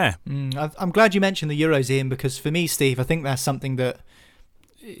something there. I'm glad you mentioned the Euros, Ian, because for me, Steve, I think that's something that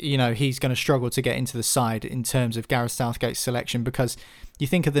he's going to struggle to get into the side in terms of Gareth Southgate's selection, because you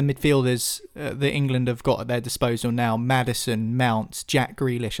think of the midfielders that England have got at their disposal now: Maddison, Mount, Jack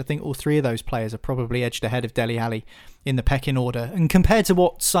Grealish. I think all three of those players are probably edged ahead of Dele Alli in the pecking order. And compared to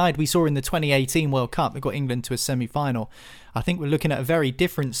what side we saw in the 2018 World Cup that got England to a semi-final, I think we're looking at a very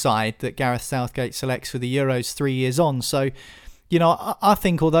different side that Gareth Southgate selects for the Euros 3 years on. So, I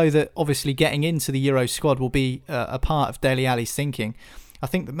think although that obviously getting into the Euro squad will be a part of Dele Alli's thinking, I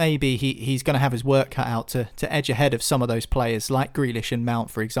think that maybe he's going to have his work cut out to edge ahead of some of those players like Grealish and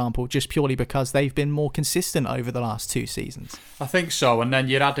Mount, for example, just purely because they've been more consistent over the last 2 seasons. I think so. And then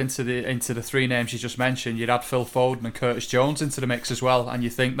you'd add into the three names you just mentioned, you'd add Phil Foden and Curtis Jones into the mix as well. And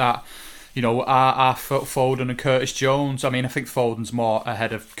you think that, are Foden and Curtis Jones, I think Foden's more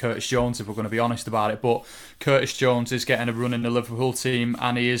ahead of Curtis Jones, if we're going to be honest about it, but Curtis Jones is getting a run in the Liverpool team,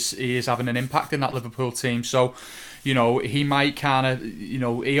 and he is having an impact in that Liverpool team. So, he might kind of,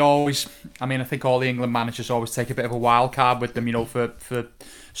 he always, I think all the England managers always take a bit of a wild card with them, for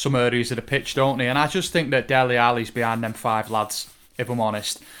some areas of the pitch, don't they? And I just think that Dele Alli's behind them 5 lads, if I'm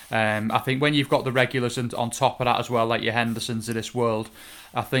honest. I think when you've got the regulars on top of that as well, like your Hendersons of this world,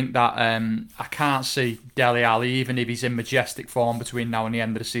 I think that I can't see Dele Alli, even if he's in majestic form between now and the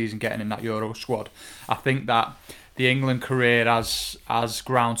end of the season, getting in that Euro squad. I think that the England career has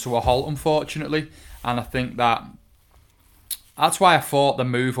ground to a halt, unfortunately, and I think that's why I thought the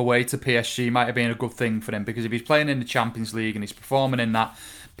move away to PSG might have been a good thing for him, because if he's playing in the Champions League and he's performing in that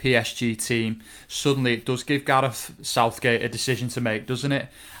PSG team, suddenly it does give Gareth Southgate a decision to make, doesn't it?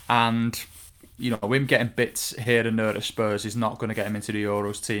 And him getting bits here and there at Spurs is not going to get him into the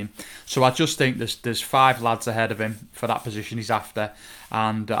Euros team. So I just think there's 5 lads ahead of him for that position he's after,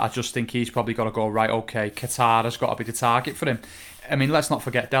 and I just think he's probably got to go, right, okay, Qatar has got to be the target for him. Let's not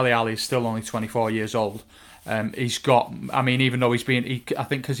forget, Dele Alli is still only 24 years old. He's got, even though I think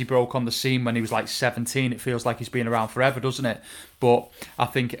because he broke on the scene when he was like 17, it feels like he's been around forever, doesn't it? But I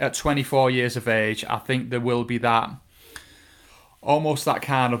think at 24 years of age, I think there will be that, almost that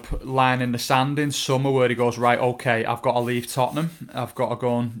kind of line in the sand in summer where he goes, right, okay, I've got to leave Tottenham. I've got to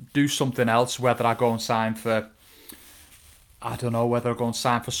go and do something else, whether I go and sign for, I don't know, whether I go and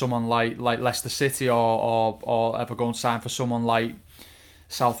sign for someone like Leicester City or ever go and sign for someone like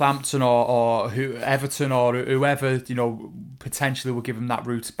Southampton or Everton or whoever, potentially will give him that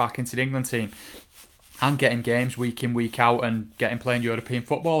route back into the England team and getting games week in, week out and getting playing European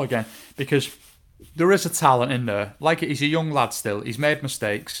football again, because there is a talent in there. He's a young lad still. He's made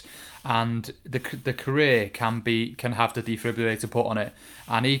mistakes, and the career can have the defibrillator put on it,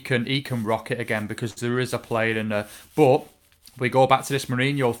 and he can rock it again, because there is a player in there. But we go back to this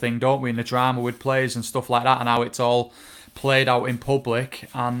Mourinho thing, don't we, and the drama with players and stuff like that, and how it's all played out in public.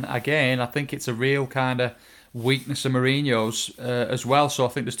 And again, I think it's a real kind of weakness of Mourinho's as well. So I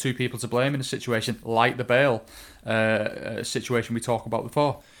think there's 2 people to blame in the situation, like the Bale situation we talked about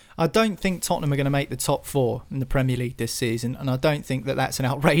before. I don't think Tottenham are going to make the top 4 in the Premier League this season, and I don't think that that's an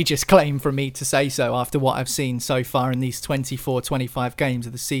outrageous claim from me to say so after what I've seen so far in these 24-25 games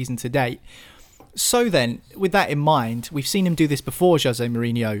of the season to date. So then, with that in mind, we've seen him do this before, Jose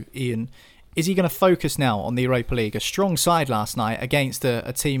Mourinho, Ian. Is he going to focus now on the Europa League? A strong side last night against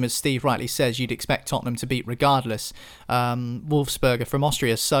a team, as Steve rightly says, you'd expect Tottenham to beat regardless. Wolfsberger from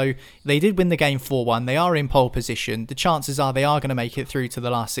Austria. So they did win the game 4-1. They are in pole position. The chances are they are going to make it through to the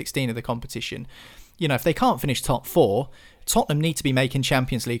last 16 of the competition. You know, if they can't finish top 4, Tottenham need to be making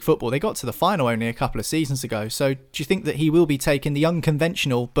Champions League football. They got to the final only a couple of seasons ago. So do you think that he will be taking the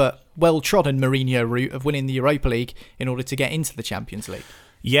unconventional but well-trodden Mourinho route of winning the Europa League in order to get into the Champions League?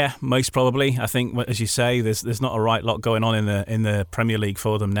 Yeah, most probably. I think, as you say, there's not a right lot going on in the Premier League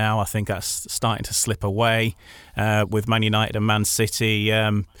for them now. I think that's starting to slip away with Man United and Man City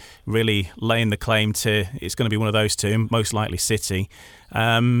really laying the claim to it's going to be one of those two, most likely City.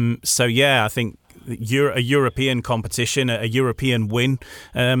 So yeah, I think a European competition, a European win,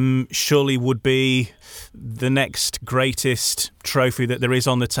 surely would be the next greatest trophy that there is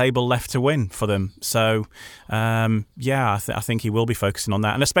on the table left to win for them. So, I think he will be focusing on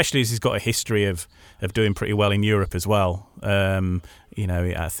that, and especially as he's got a history of doing pretty well in Europe as well. I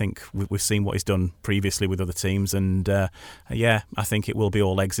think we've seen what he's done previously with other teams, and I think it will be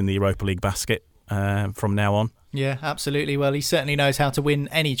all eggs in the Europa League basket from now on. Yeah, absolutely. Well, he certainly knows how to win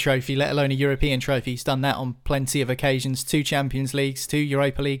any trophy, let alone a European trophy. He's done that on plenty of occasions. 2 Champions Leagues, 2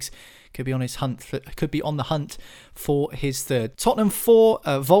 Europa Leagues. Could be on the hunt for his third. Tottenham 4,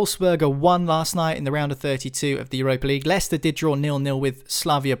 Wolfsberger 1 last night in the round of 32 of the Europa League. Leicester did draw 0-0 with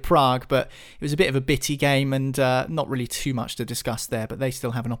Slavia Prague, but it was a bit of a bitty game and not really too much to discuss there. But they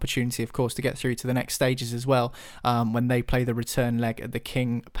still have an opportunity, of course, to get through to the next stages as well when they play the return leg at the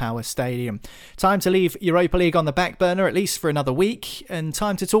King Power Stadium. Time to leave Europa League on the back burner, at least for another week, and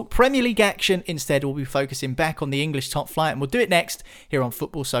time to talk Premier League action. Instead, we'll be focusing back on the English top flight, and we'll do it next here on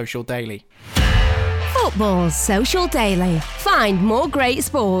Football Social Daily. Football's Social Daily. Find more great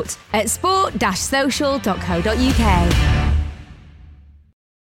sport at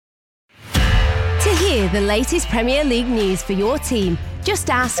sport-social.co.uk. To hear the latest Premier League news for your team,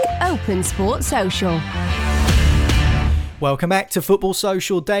 just ask Open Sport Social. Welcome back to Football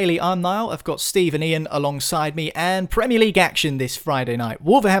Social Daily. I'm Niall. I've got Steve and Ian alongside me, and Premier League action this Friday night.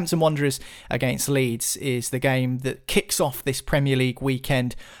 Wolverhampton Wanderers against Leeds is the game that kicks off this Premier League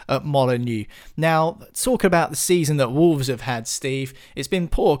weekend at Molineux. Now, talk about the season that Wolves have had, Steve. It's been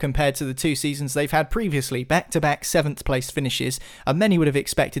poor compared to the 2 seasons they've had previously, back-to-back 7th place finishes, and many would have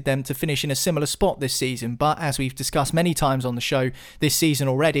expected them to finish in a similar spot this season. But as we've discussed many times on the show this season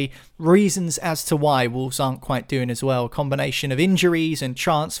already, reasons as to why Wolves aren't quite doing as well. Combination of injuries and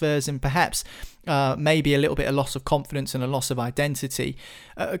transfers and perhaps maybe a little bit of loss of confidence and a loss of identity.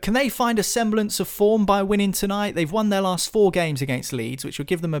 Can they find a semblance of form by winning tonight? They've won their last 4 games against Leeds, which will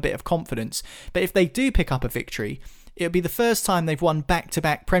give them a bit of confidence. But if they do pick up a victory, it'll be the first time they've won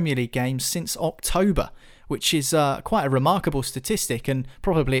back-to-back Premier League games since October, which is quite a remarkable statistic and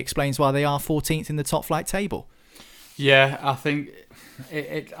probably explains why they are 14th in the top flight table. Yeah, I think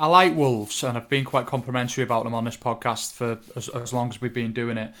I like Wolves, and I've been quite complimentary about them on this podcast for as long as we've been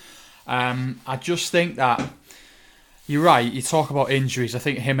doing it. I just think that you're right. You talk about injuries. I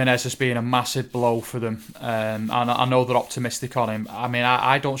think Jimenez has been a massive blow for them, and I know they're optimistic on him. I mean,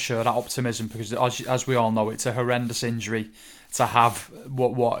 I don't share that optimism because, as we all know, it's a horrendous injury to have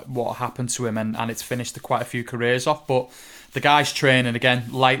what happened to him, and it's finished quite a few careers off. But the guy's training again,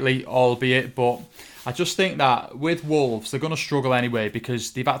 lightly, albeit, but I just think that with Wolves, they're going to struggle anyway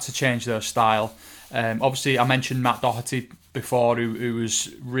because they've had to change their style. Obviously, I mentioned Matt Doherty before, who was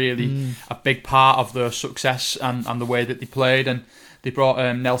really a big part of their success and the way that they played. And they brought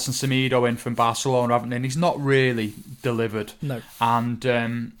Nelson Semedo in from Barcelona, haven't they? And he's not really delivered. No. And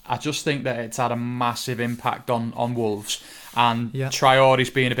I just think that it's had a massive impact on Wolves. And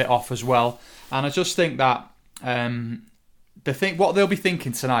Traore's being a bit off as well. And I just think that what they'll be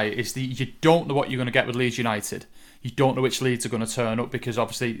thinking tonight is that you don't know what you're going to get with Leeds United. You don't know which Leeds are going to turn up because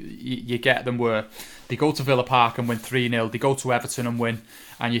obviously you get them where they go to Villa Park and win 3-0, they go to Everton and win,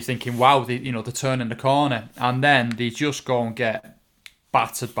 and you're thinking, wow, they're turning the corner, and then they just go and get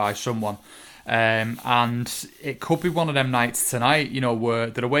battered by someone. And it could be one of them nights tonight, where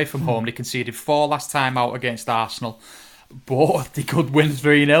they're away from home. They conceded 4 last time out against Arsenal, but they could win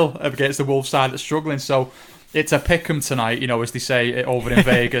 3-0 against the Wolves side that's struggling. So it's a pick'em tonight, as they say over in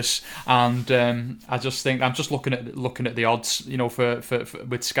Vegas, and I just think I'm just looking at the odds, for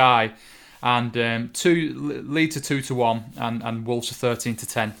with Sky, and Leeds are 2-1, and Wolves are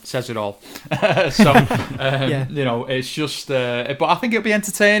 13-10. Says it all. So it's just, but I think it'll be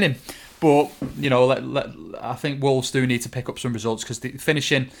entertaining. But I think Wolves do need to pick up some results because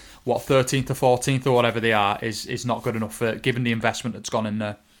finishing 13th or 14th or whatever they are is not good enough given the investment that's gone in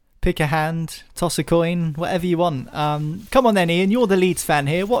there. Pick a hand, toss a coin, whatever you want. Come on then, Ian, you're the Leeds fan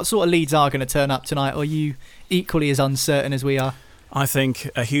here. What sort of Leeds are going to turn up tonight, or are you equally as uncertain as we are? I think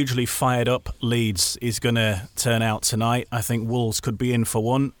a hugely fired up Leeds is going to turn out tonight. I think Wolves could be in for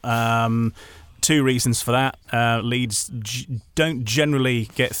one. Two reasons for that. Leeds don't generally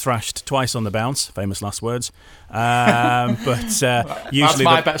get thrashed twice on the bounce, famous last words. But usually that's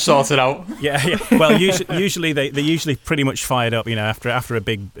my bet sorted out. Yeah. Well, usually they're usually pretty much fired up. After a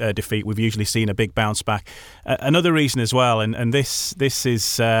big defeat, we've usually seen a big bounce back. Another reason as well, and this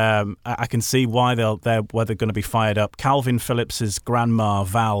is I can see why they're going to be fired up. Calvin Phillips's grandma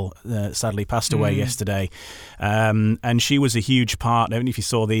Val sadly passed away yesterday, and she was a huge part. I don't know if you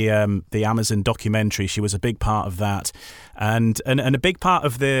saw the Amazon documentary. She was a big part of that. And a big part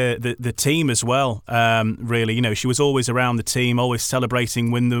of the team as well. Really, she was always around the team, always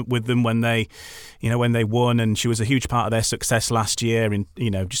celebrating with them when they won, and she was a huge part of their success last year. And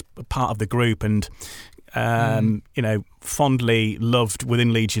just a part of the group, and fondly loved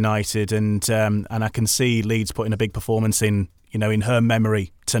within Leeds United. And I can see Leeds putting a big performance in her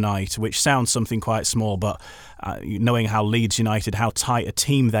memory tonight, which sounds something quite small, but knowing how Leeds United, how tight a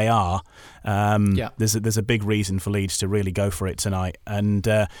team they are, there's a big reason for Leeds to really go for it tonight. And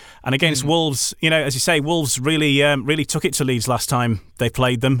against Wolves, as you say, Wolves really took it to Leeds last time they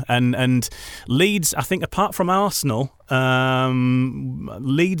played them, and Leeds, I think, apart from Arsenal,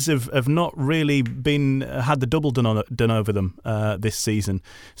 Leeds have not really had the double done over them this season.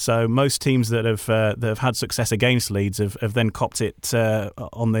 So most teams that have had success against Leeds have then copped it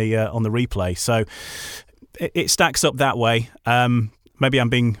on the replay. So it stacks up that way. Maybe I'm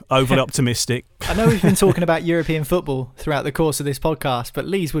being overly optimistic. I know we've been talking about European football throughout the course of this podcast, but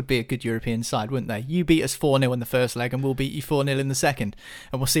Leeds would be a good European side, wouldn't they? You beat us 4-0 in the first leg, and we'll beat you 4-0 in the second,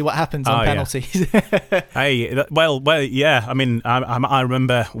 and we'll see what happens on penalties. Yeah. Hey, well, yeah. I mean, I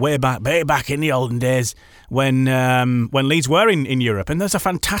remember way back in the olden days when Leeds were in Europe, and there's a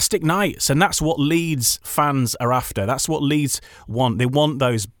fantastic nights, and that's what Leeds fans are after. That's what Leeds want. They want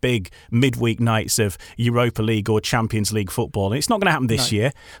those big midweek nights of Europa League or Champions League football, and it's not going to happen this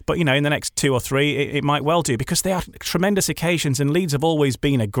year, but in the next 2 or 3 it might well do, because they are tremendous occasions, and Leeds have always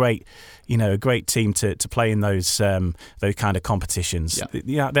been a great team to play in those kind of competitions.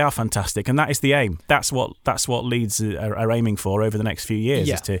 Yeah, they are fantastic, and that is the aim. That's what Leeds are aiming for over the next few years,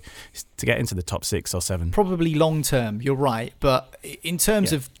 is to get into the top 6 or 7. Probably long term, you're right, but in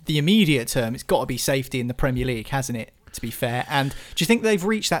terms of the immediate term, it's got to be safety in the Premier League, hasn't it? To be fair, and do you think they've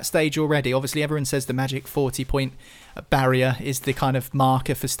reached that stage already? Obviously, everyone says the magic 40-point barrier is the kind of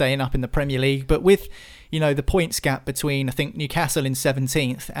marker for staying up in the Premier League, but with the points gap between, I think, Newcastle in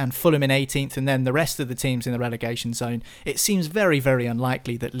 17th and Fulham in 18th, and then the rest of the teams in the relegation zone, it seems very, very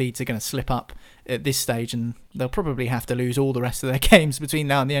unlikely that Leeds are going to slip up at this stage, and they'll probably have to lose all the rest of their games between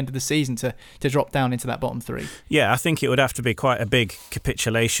now and the end of the season to drop down into that bottom 3. Yeah, I think it would have to be quite a big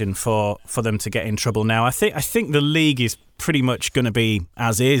capitulation for them to get in trouble now. I think the league is pretty much going to be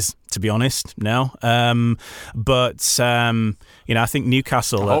as is, to be honest, now. But I think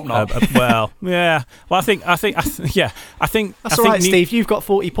Newcastle. I hope not. Well, yeah. Well, I think. That's all right, Steve. You've got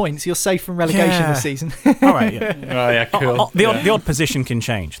 40 points. You're safe from relegation this season. All right. Yeah. Oh, yeah. Cool. The odd position can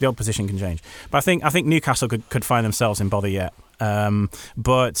change. But I think Newcastle could find themselves in bother yet.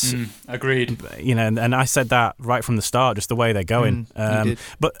 Agreed. And I said that right from the start, just the way they're going.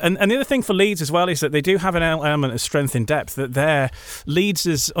 But the other thing for Leeds as well is that they do have an element of strength in depth. That their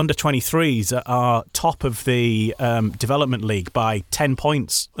Leeds' under 23s are top of the development league by 10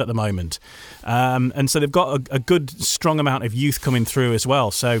 points at the moment, and so they've got a good, strong amount of youth coming through as well.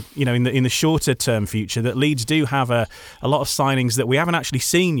 So in the shorter term future, that Leeds do have a lot of signings that we haven't actually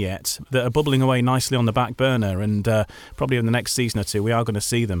seen yet that are bubbling away nicely on the back burner, and probably in the next season or 2 we are going to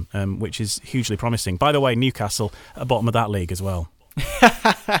see them, which is hugely promising. By the way, Newcastle at bottom of that league as well.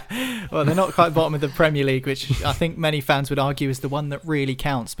 Well, they're not quite bottom of the Premier League, which I think many fans would argue is the one that really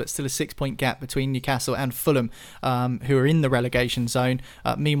counts, but still a 6-point gap between Newcastle and Fulham, who are in the relegation zone.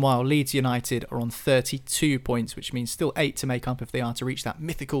 Meanwhile, Leeds United are on 32 points, which means still 8 to make up if they are to reach that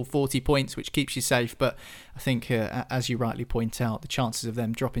mythical 40 points, which keeps you safe. But I think, as you rightly point out, the chances of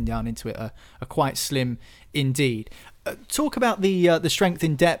them dropping down into it are quite slim indeed. Talk about the strength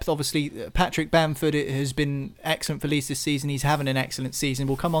in depth. Obviously, Patrick Bamford has been excellent for Leeds this season. He's having an excellent season.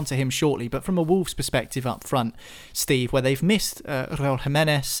 We'll come on to him shortly. But from a Wolves perspective up front, Steve, where they've missed Raul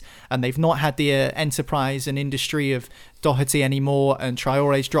Jimenez and they've not had the enterprise and industry of Doherty anymore, and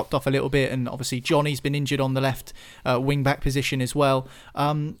Traore's dropped off a little bit, and obviously Johnny's been injured on the left wing-back position as well.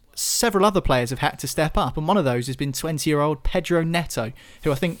 Several other players have had to step up, and one of those has been 20-year-old Pedro Neto,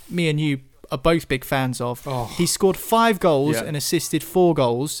 who I think me and you are both big fans of. He scored 5 goals and assisted 4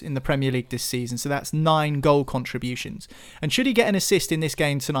 goals in the Premier League this season, so that's 9 goal contributions. And should he get an assist in this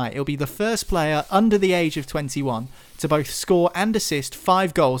game tonight, he'll be the first player under the age of 21 to both score and assist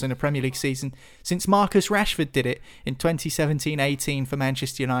 5 goals in a Premier League season since Marcus Rashford did it in 2017-18 for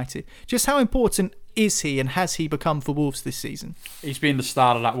Manchester United. Just how important is he, and has he become for Wolves this season? He's been the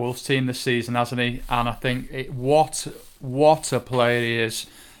star of that Wolves team this season, hasn't he? And I think what a player he is.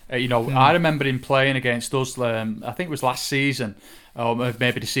 I remember him playing against us. I think it was last season, or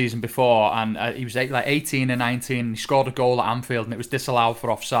maybe the season before, and he was like 18 and 19. And he scored a goal at Anfield, and it was disallowed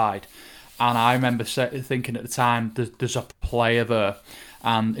for offside. And I remember thinking at the time, there's a player there,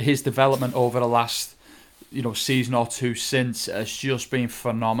 and his development over the last season or two since has just been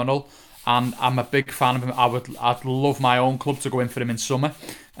phenomenal. And I'm a big fan of him. I'd love my own club to go in for him in summer,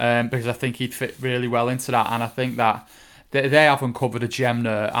 because I think he'd fit really well into that. And I think that they have uncovered a gem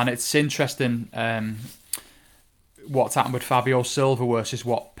there. And it's interesting what's happened with Fabio Silva versus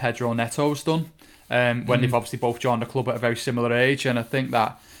what Pedro Neto's done, when they've obviously both joined the club at a very similar age. And I think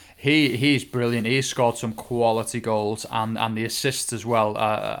that he's brilliant. He's scored some quality goals, and the assists as well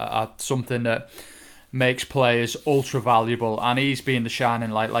are something that makes players ultra valuable, and he's been the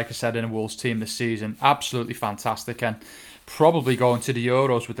shining light, like I said, in a Wolves team this season. Absolutely fantastic, and probably going to the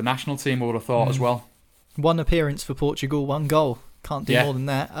Euros with the national team, I would have thought as well. 1 appearance for Portugal, 1 goal. Can't do more than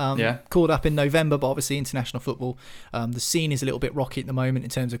that. Called up in November, but obviously international football, the scene is a little bit rocky at the moment in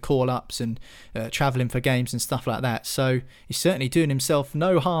terms of call-ups and travelling for games and stuff like that. So he's certainly doing himself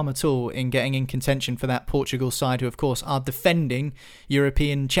no harm at all in getting in contention for that Portugal side, who of course are defending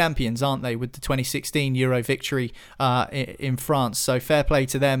European champions, aren't they, with the 2016 Euro victory in France. So fair play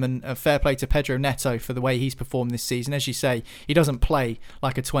to them, and fair play to Pedro Neto for the way he's performed this season. As you say, he doesn't play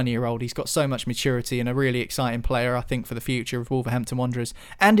like a 20-year-old. He's got so much maturity and a really exciting player, I think, for the future of Wolverhampton Wanderers,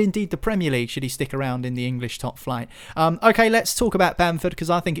 and indeed the Premier League, should he stick around in the English top flight. Okay, let's talk about Bamford, because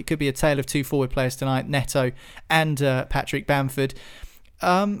I think it could be a tale of 2 forward players tonight, Neto and Patrick Bamford.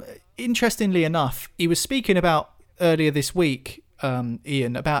 Interestingly enough, he was speaking about earlier this week,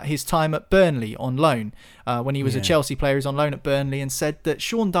 Ian, about his time at Burnley on loan, when he was a Chelsea player. He was on loan at Burnley, and said that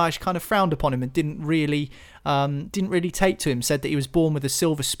Sean Dyche kind of frowned upon him and didn't really take to him. Said that he was born with a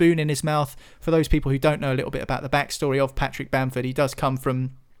silver spoon in his mouth. For those people who don't know a little bit about the backstory of Patrick Bamford, he does come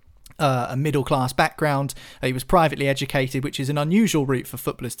from a middle-class background. He was privately educated, which is an unusual route for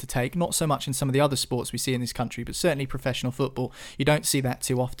footballers to take. Not so much in some of the other sports we see in this country, but certainly professional football. You don't see that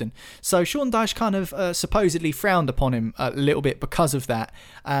too often. So Sean Dyche kind of supposedly frowned upon him a little bit because of that.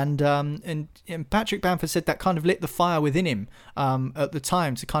 And Patrick Bamford said that kind of lit the fire within him at the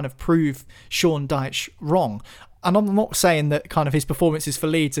time to kind of prove Sean Dyche wrong. And I'm not saying that kind of his performances for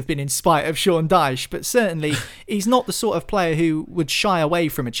Leeds have been in spite of Sean Dyche, but certainly he's not the sort of player who would shy away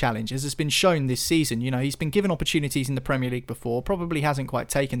from a challenge, as has been shown this season. He's been given opportunities in the Premier League before, probably hasn't quite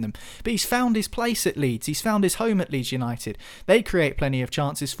taken them, but he's found his place at Leeds. He's found his home at Leeds United. They create plenty of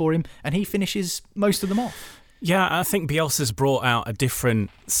chances for him, and he finishes most of them off. Yeah, I think Bielsa's brought out a different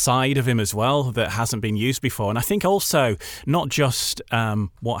side of him as well that hasn't been used before. And I think also not just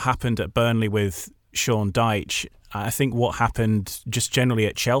what happened at Burnley with Sean Dyche, I think what happened just generally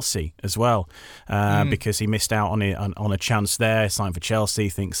at Chelsea as well, because he missed out on a chance there, signed for Chelsea,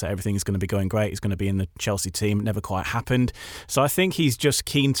 thinks that everything's going to be going great, he's going to be in the Chelsea team. It never quite happened. So I think he's just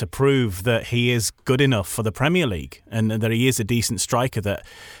keen to prove that he is good enough for the Premier League, and that he is a decent striker that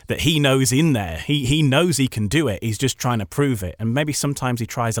he knows in there. He knows he can do it. He's just trying to prove it. And maybe sometimes he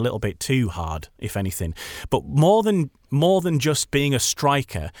tries a little bit too hard, if anything. But more than just being a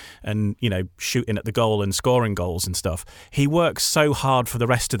striker and, shooting at the goal and scoring goals and stuff, he works so hard for the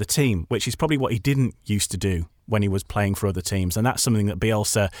rest of the team, which is probably what he didn't used to do when he was playing for other teams. And that's something that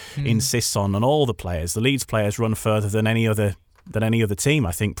Bielsa insists on all the players. The Leeds players run further than any other team,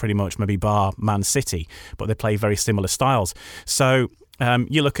 I think, pretty much, maybe bar Man City, but they play very similar styles. So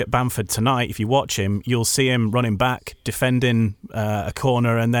you look at Bamford tonight, if you watch him, you'll see him running back, defending a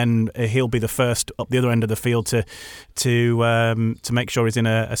corner, and then he'll be the first up the other end of the field to make sure he's in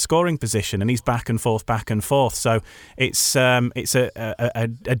a scoring position, and he's back and forth. So it's a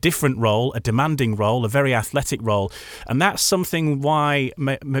different role, a demanding role, a very athletic role, and that's something why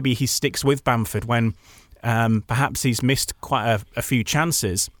maybe he sticks with Bamford when perhaps he's missed quite a few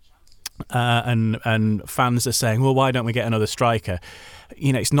chances. And fans are saying, well, why don't we get another striker?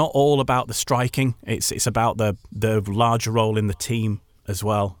 It's not all about the striking. It's about the larger role in the team as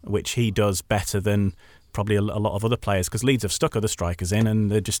well, which he does better than probably a lot of other players, because Leeds have stuck other strikers in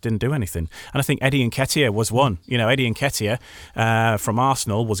and they just didn't do anything. And I think Eddie Nketiah was one. Eddie Nketiah from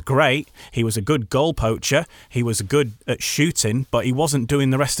Arsenal was great. He was a good goal poacher. He was good at shooting, but he wasn't doing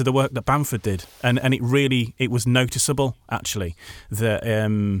the rest of the work that Bamford did. And it was noticeable, actually,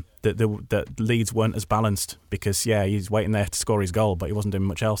 that Leeds weren't as balanced, because he's waiting there to score his goal, but he wasn't doing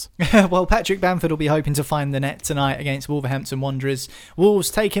much else. Well, Patrick Bamford will be hoping to find the net tonight against Wolverhampton Wanderers. Wolves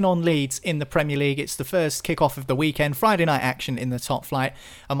taking on Leeds in the Premier League. It's the first kick-off of the weekend, Friday night action in the top flight.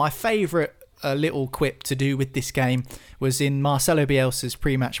 And my favourite little quip to do with this game was in Marcelo Bielsa's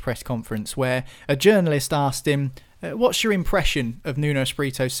pre-match press conference, where a journalist asked him, what's your impression of Nuno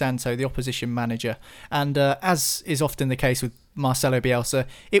Espirito Santo, the opposition manager? And as is often the case with Marcelo Bielsa,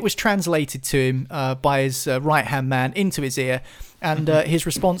 it was translated to him by his right-hand man into his ear. And his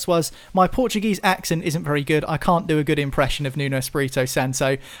response was, my Portuguese accent isn't very good. I can't do a good impression of Nuno Espirito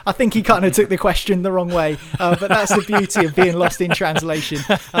Santo. I think he kind of took the question the wrong way. But that's the beauty of being lost in translation.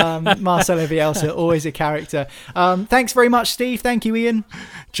 Marcelo Bielsa, always a character. Thanks very much, Steve. Thank you, Ian.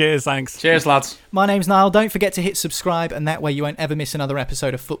 Cheers, thanks. Cheers, lads. My name's Niall. Don't forget to hit subscribe, and that way you won't ever miss another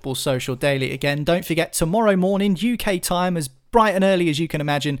episode of Football Social Daily again. Don't forget, tomorrow morning, UK time, as bright and early as you can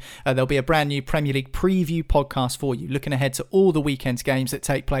imagine, there'll be a brand new Premier League preview podcast for you, looking ahead to all the weekend's games that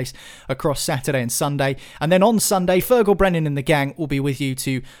take place across Saturday and Sunday. And then on Sunday, Fergal Brennan and the gang will be with you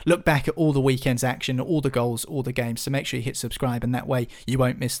to look back at all the weekend's action, all the goals, all the games. So make sure you hit subscribe, and that way you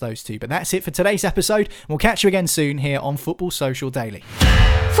won't miss those two. But that's it for today's episode. We'll catch you again soon here on Football Social Daily.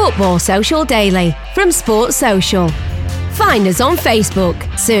 Football Social Daily from Sports Social. Find us on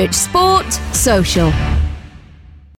Facebook. Search Sport Social.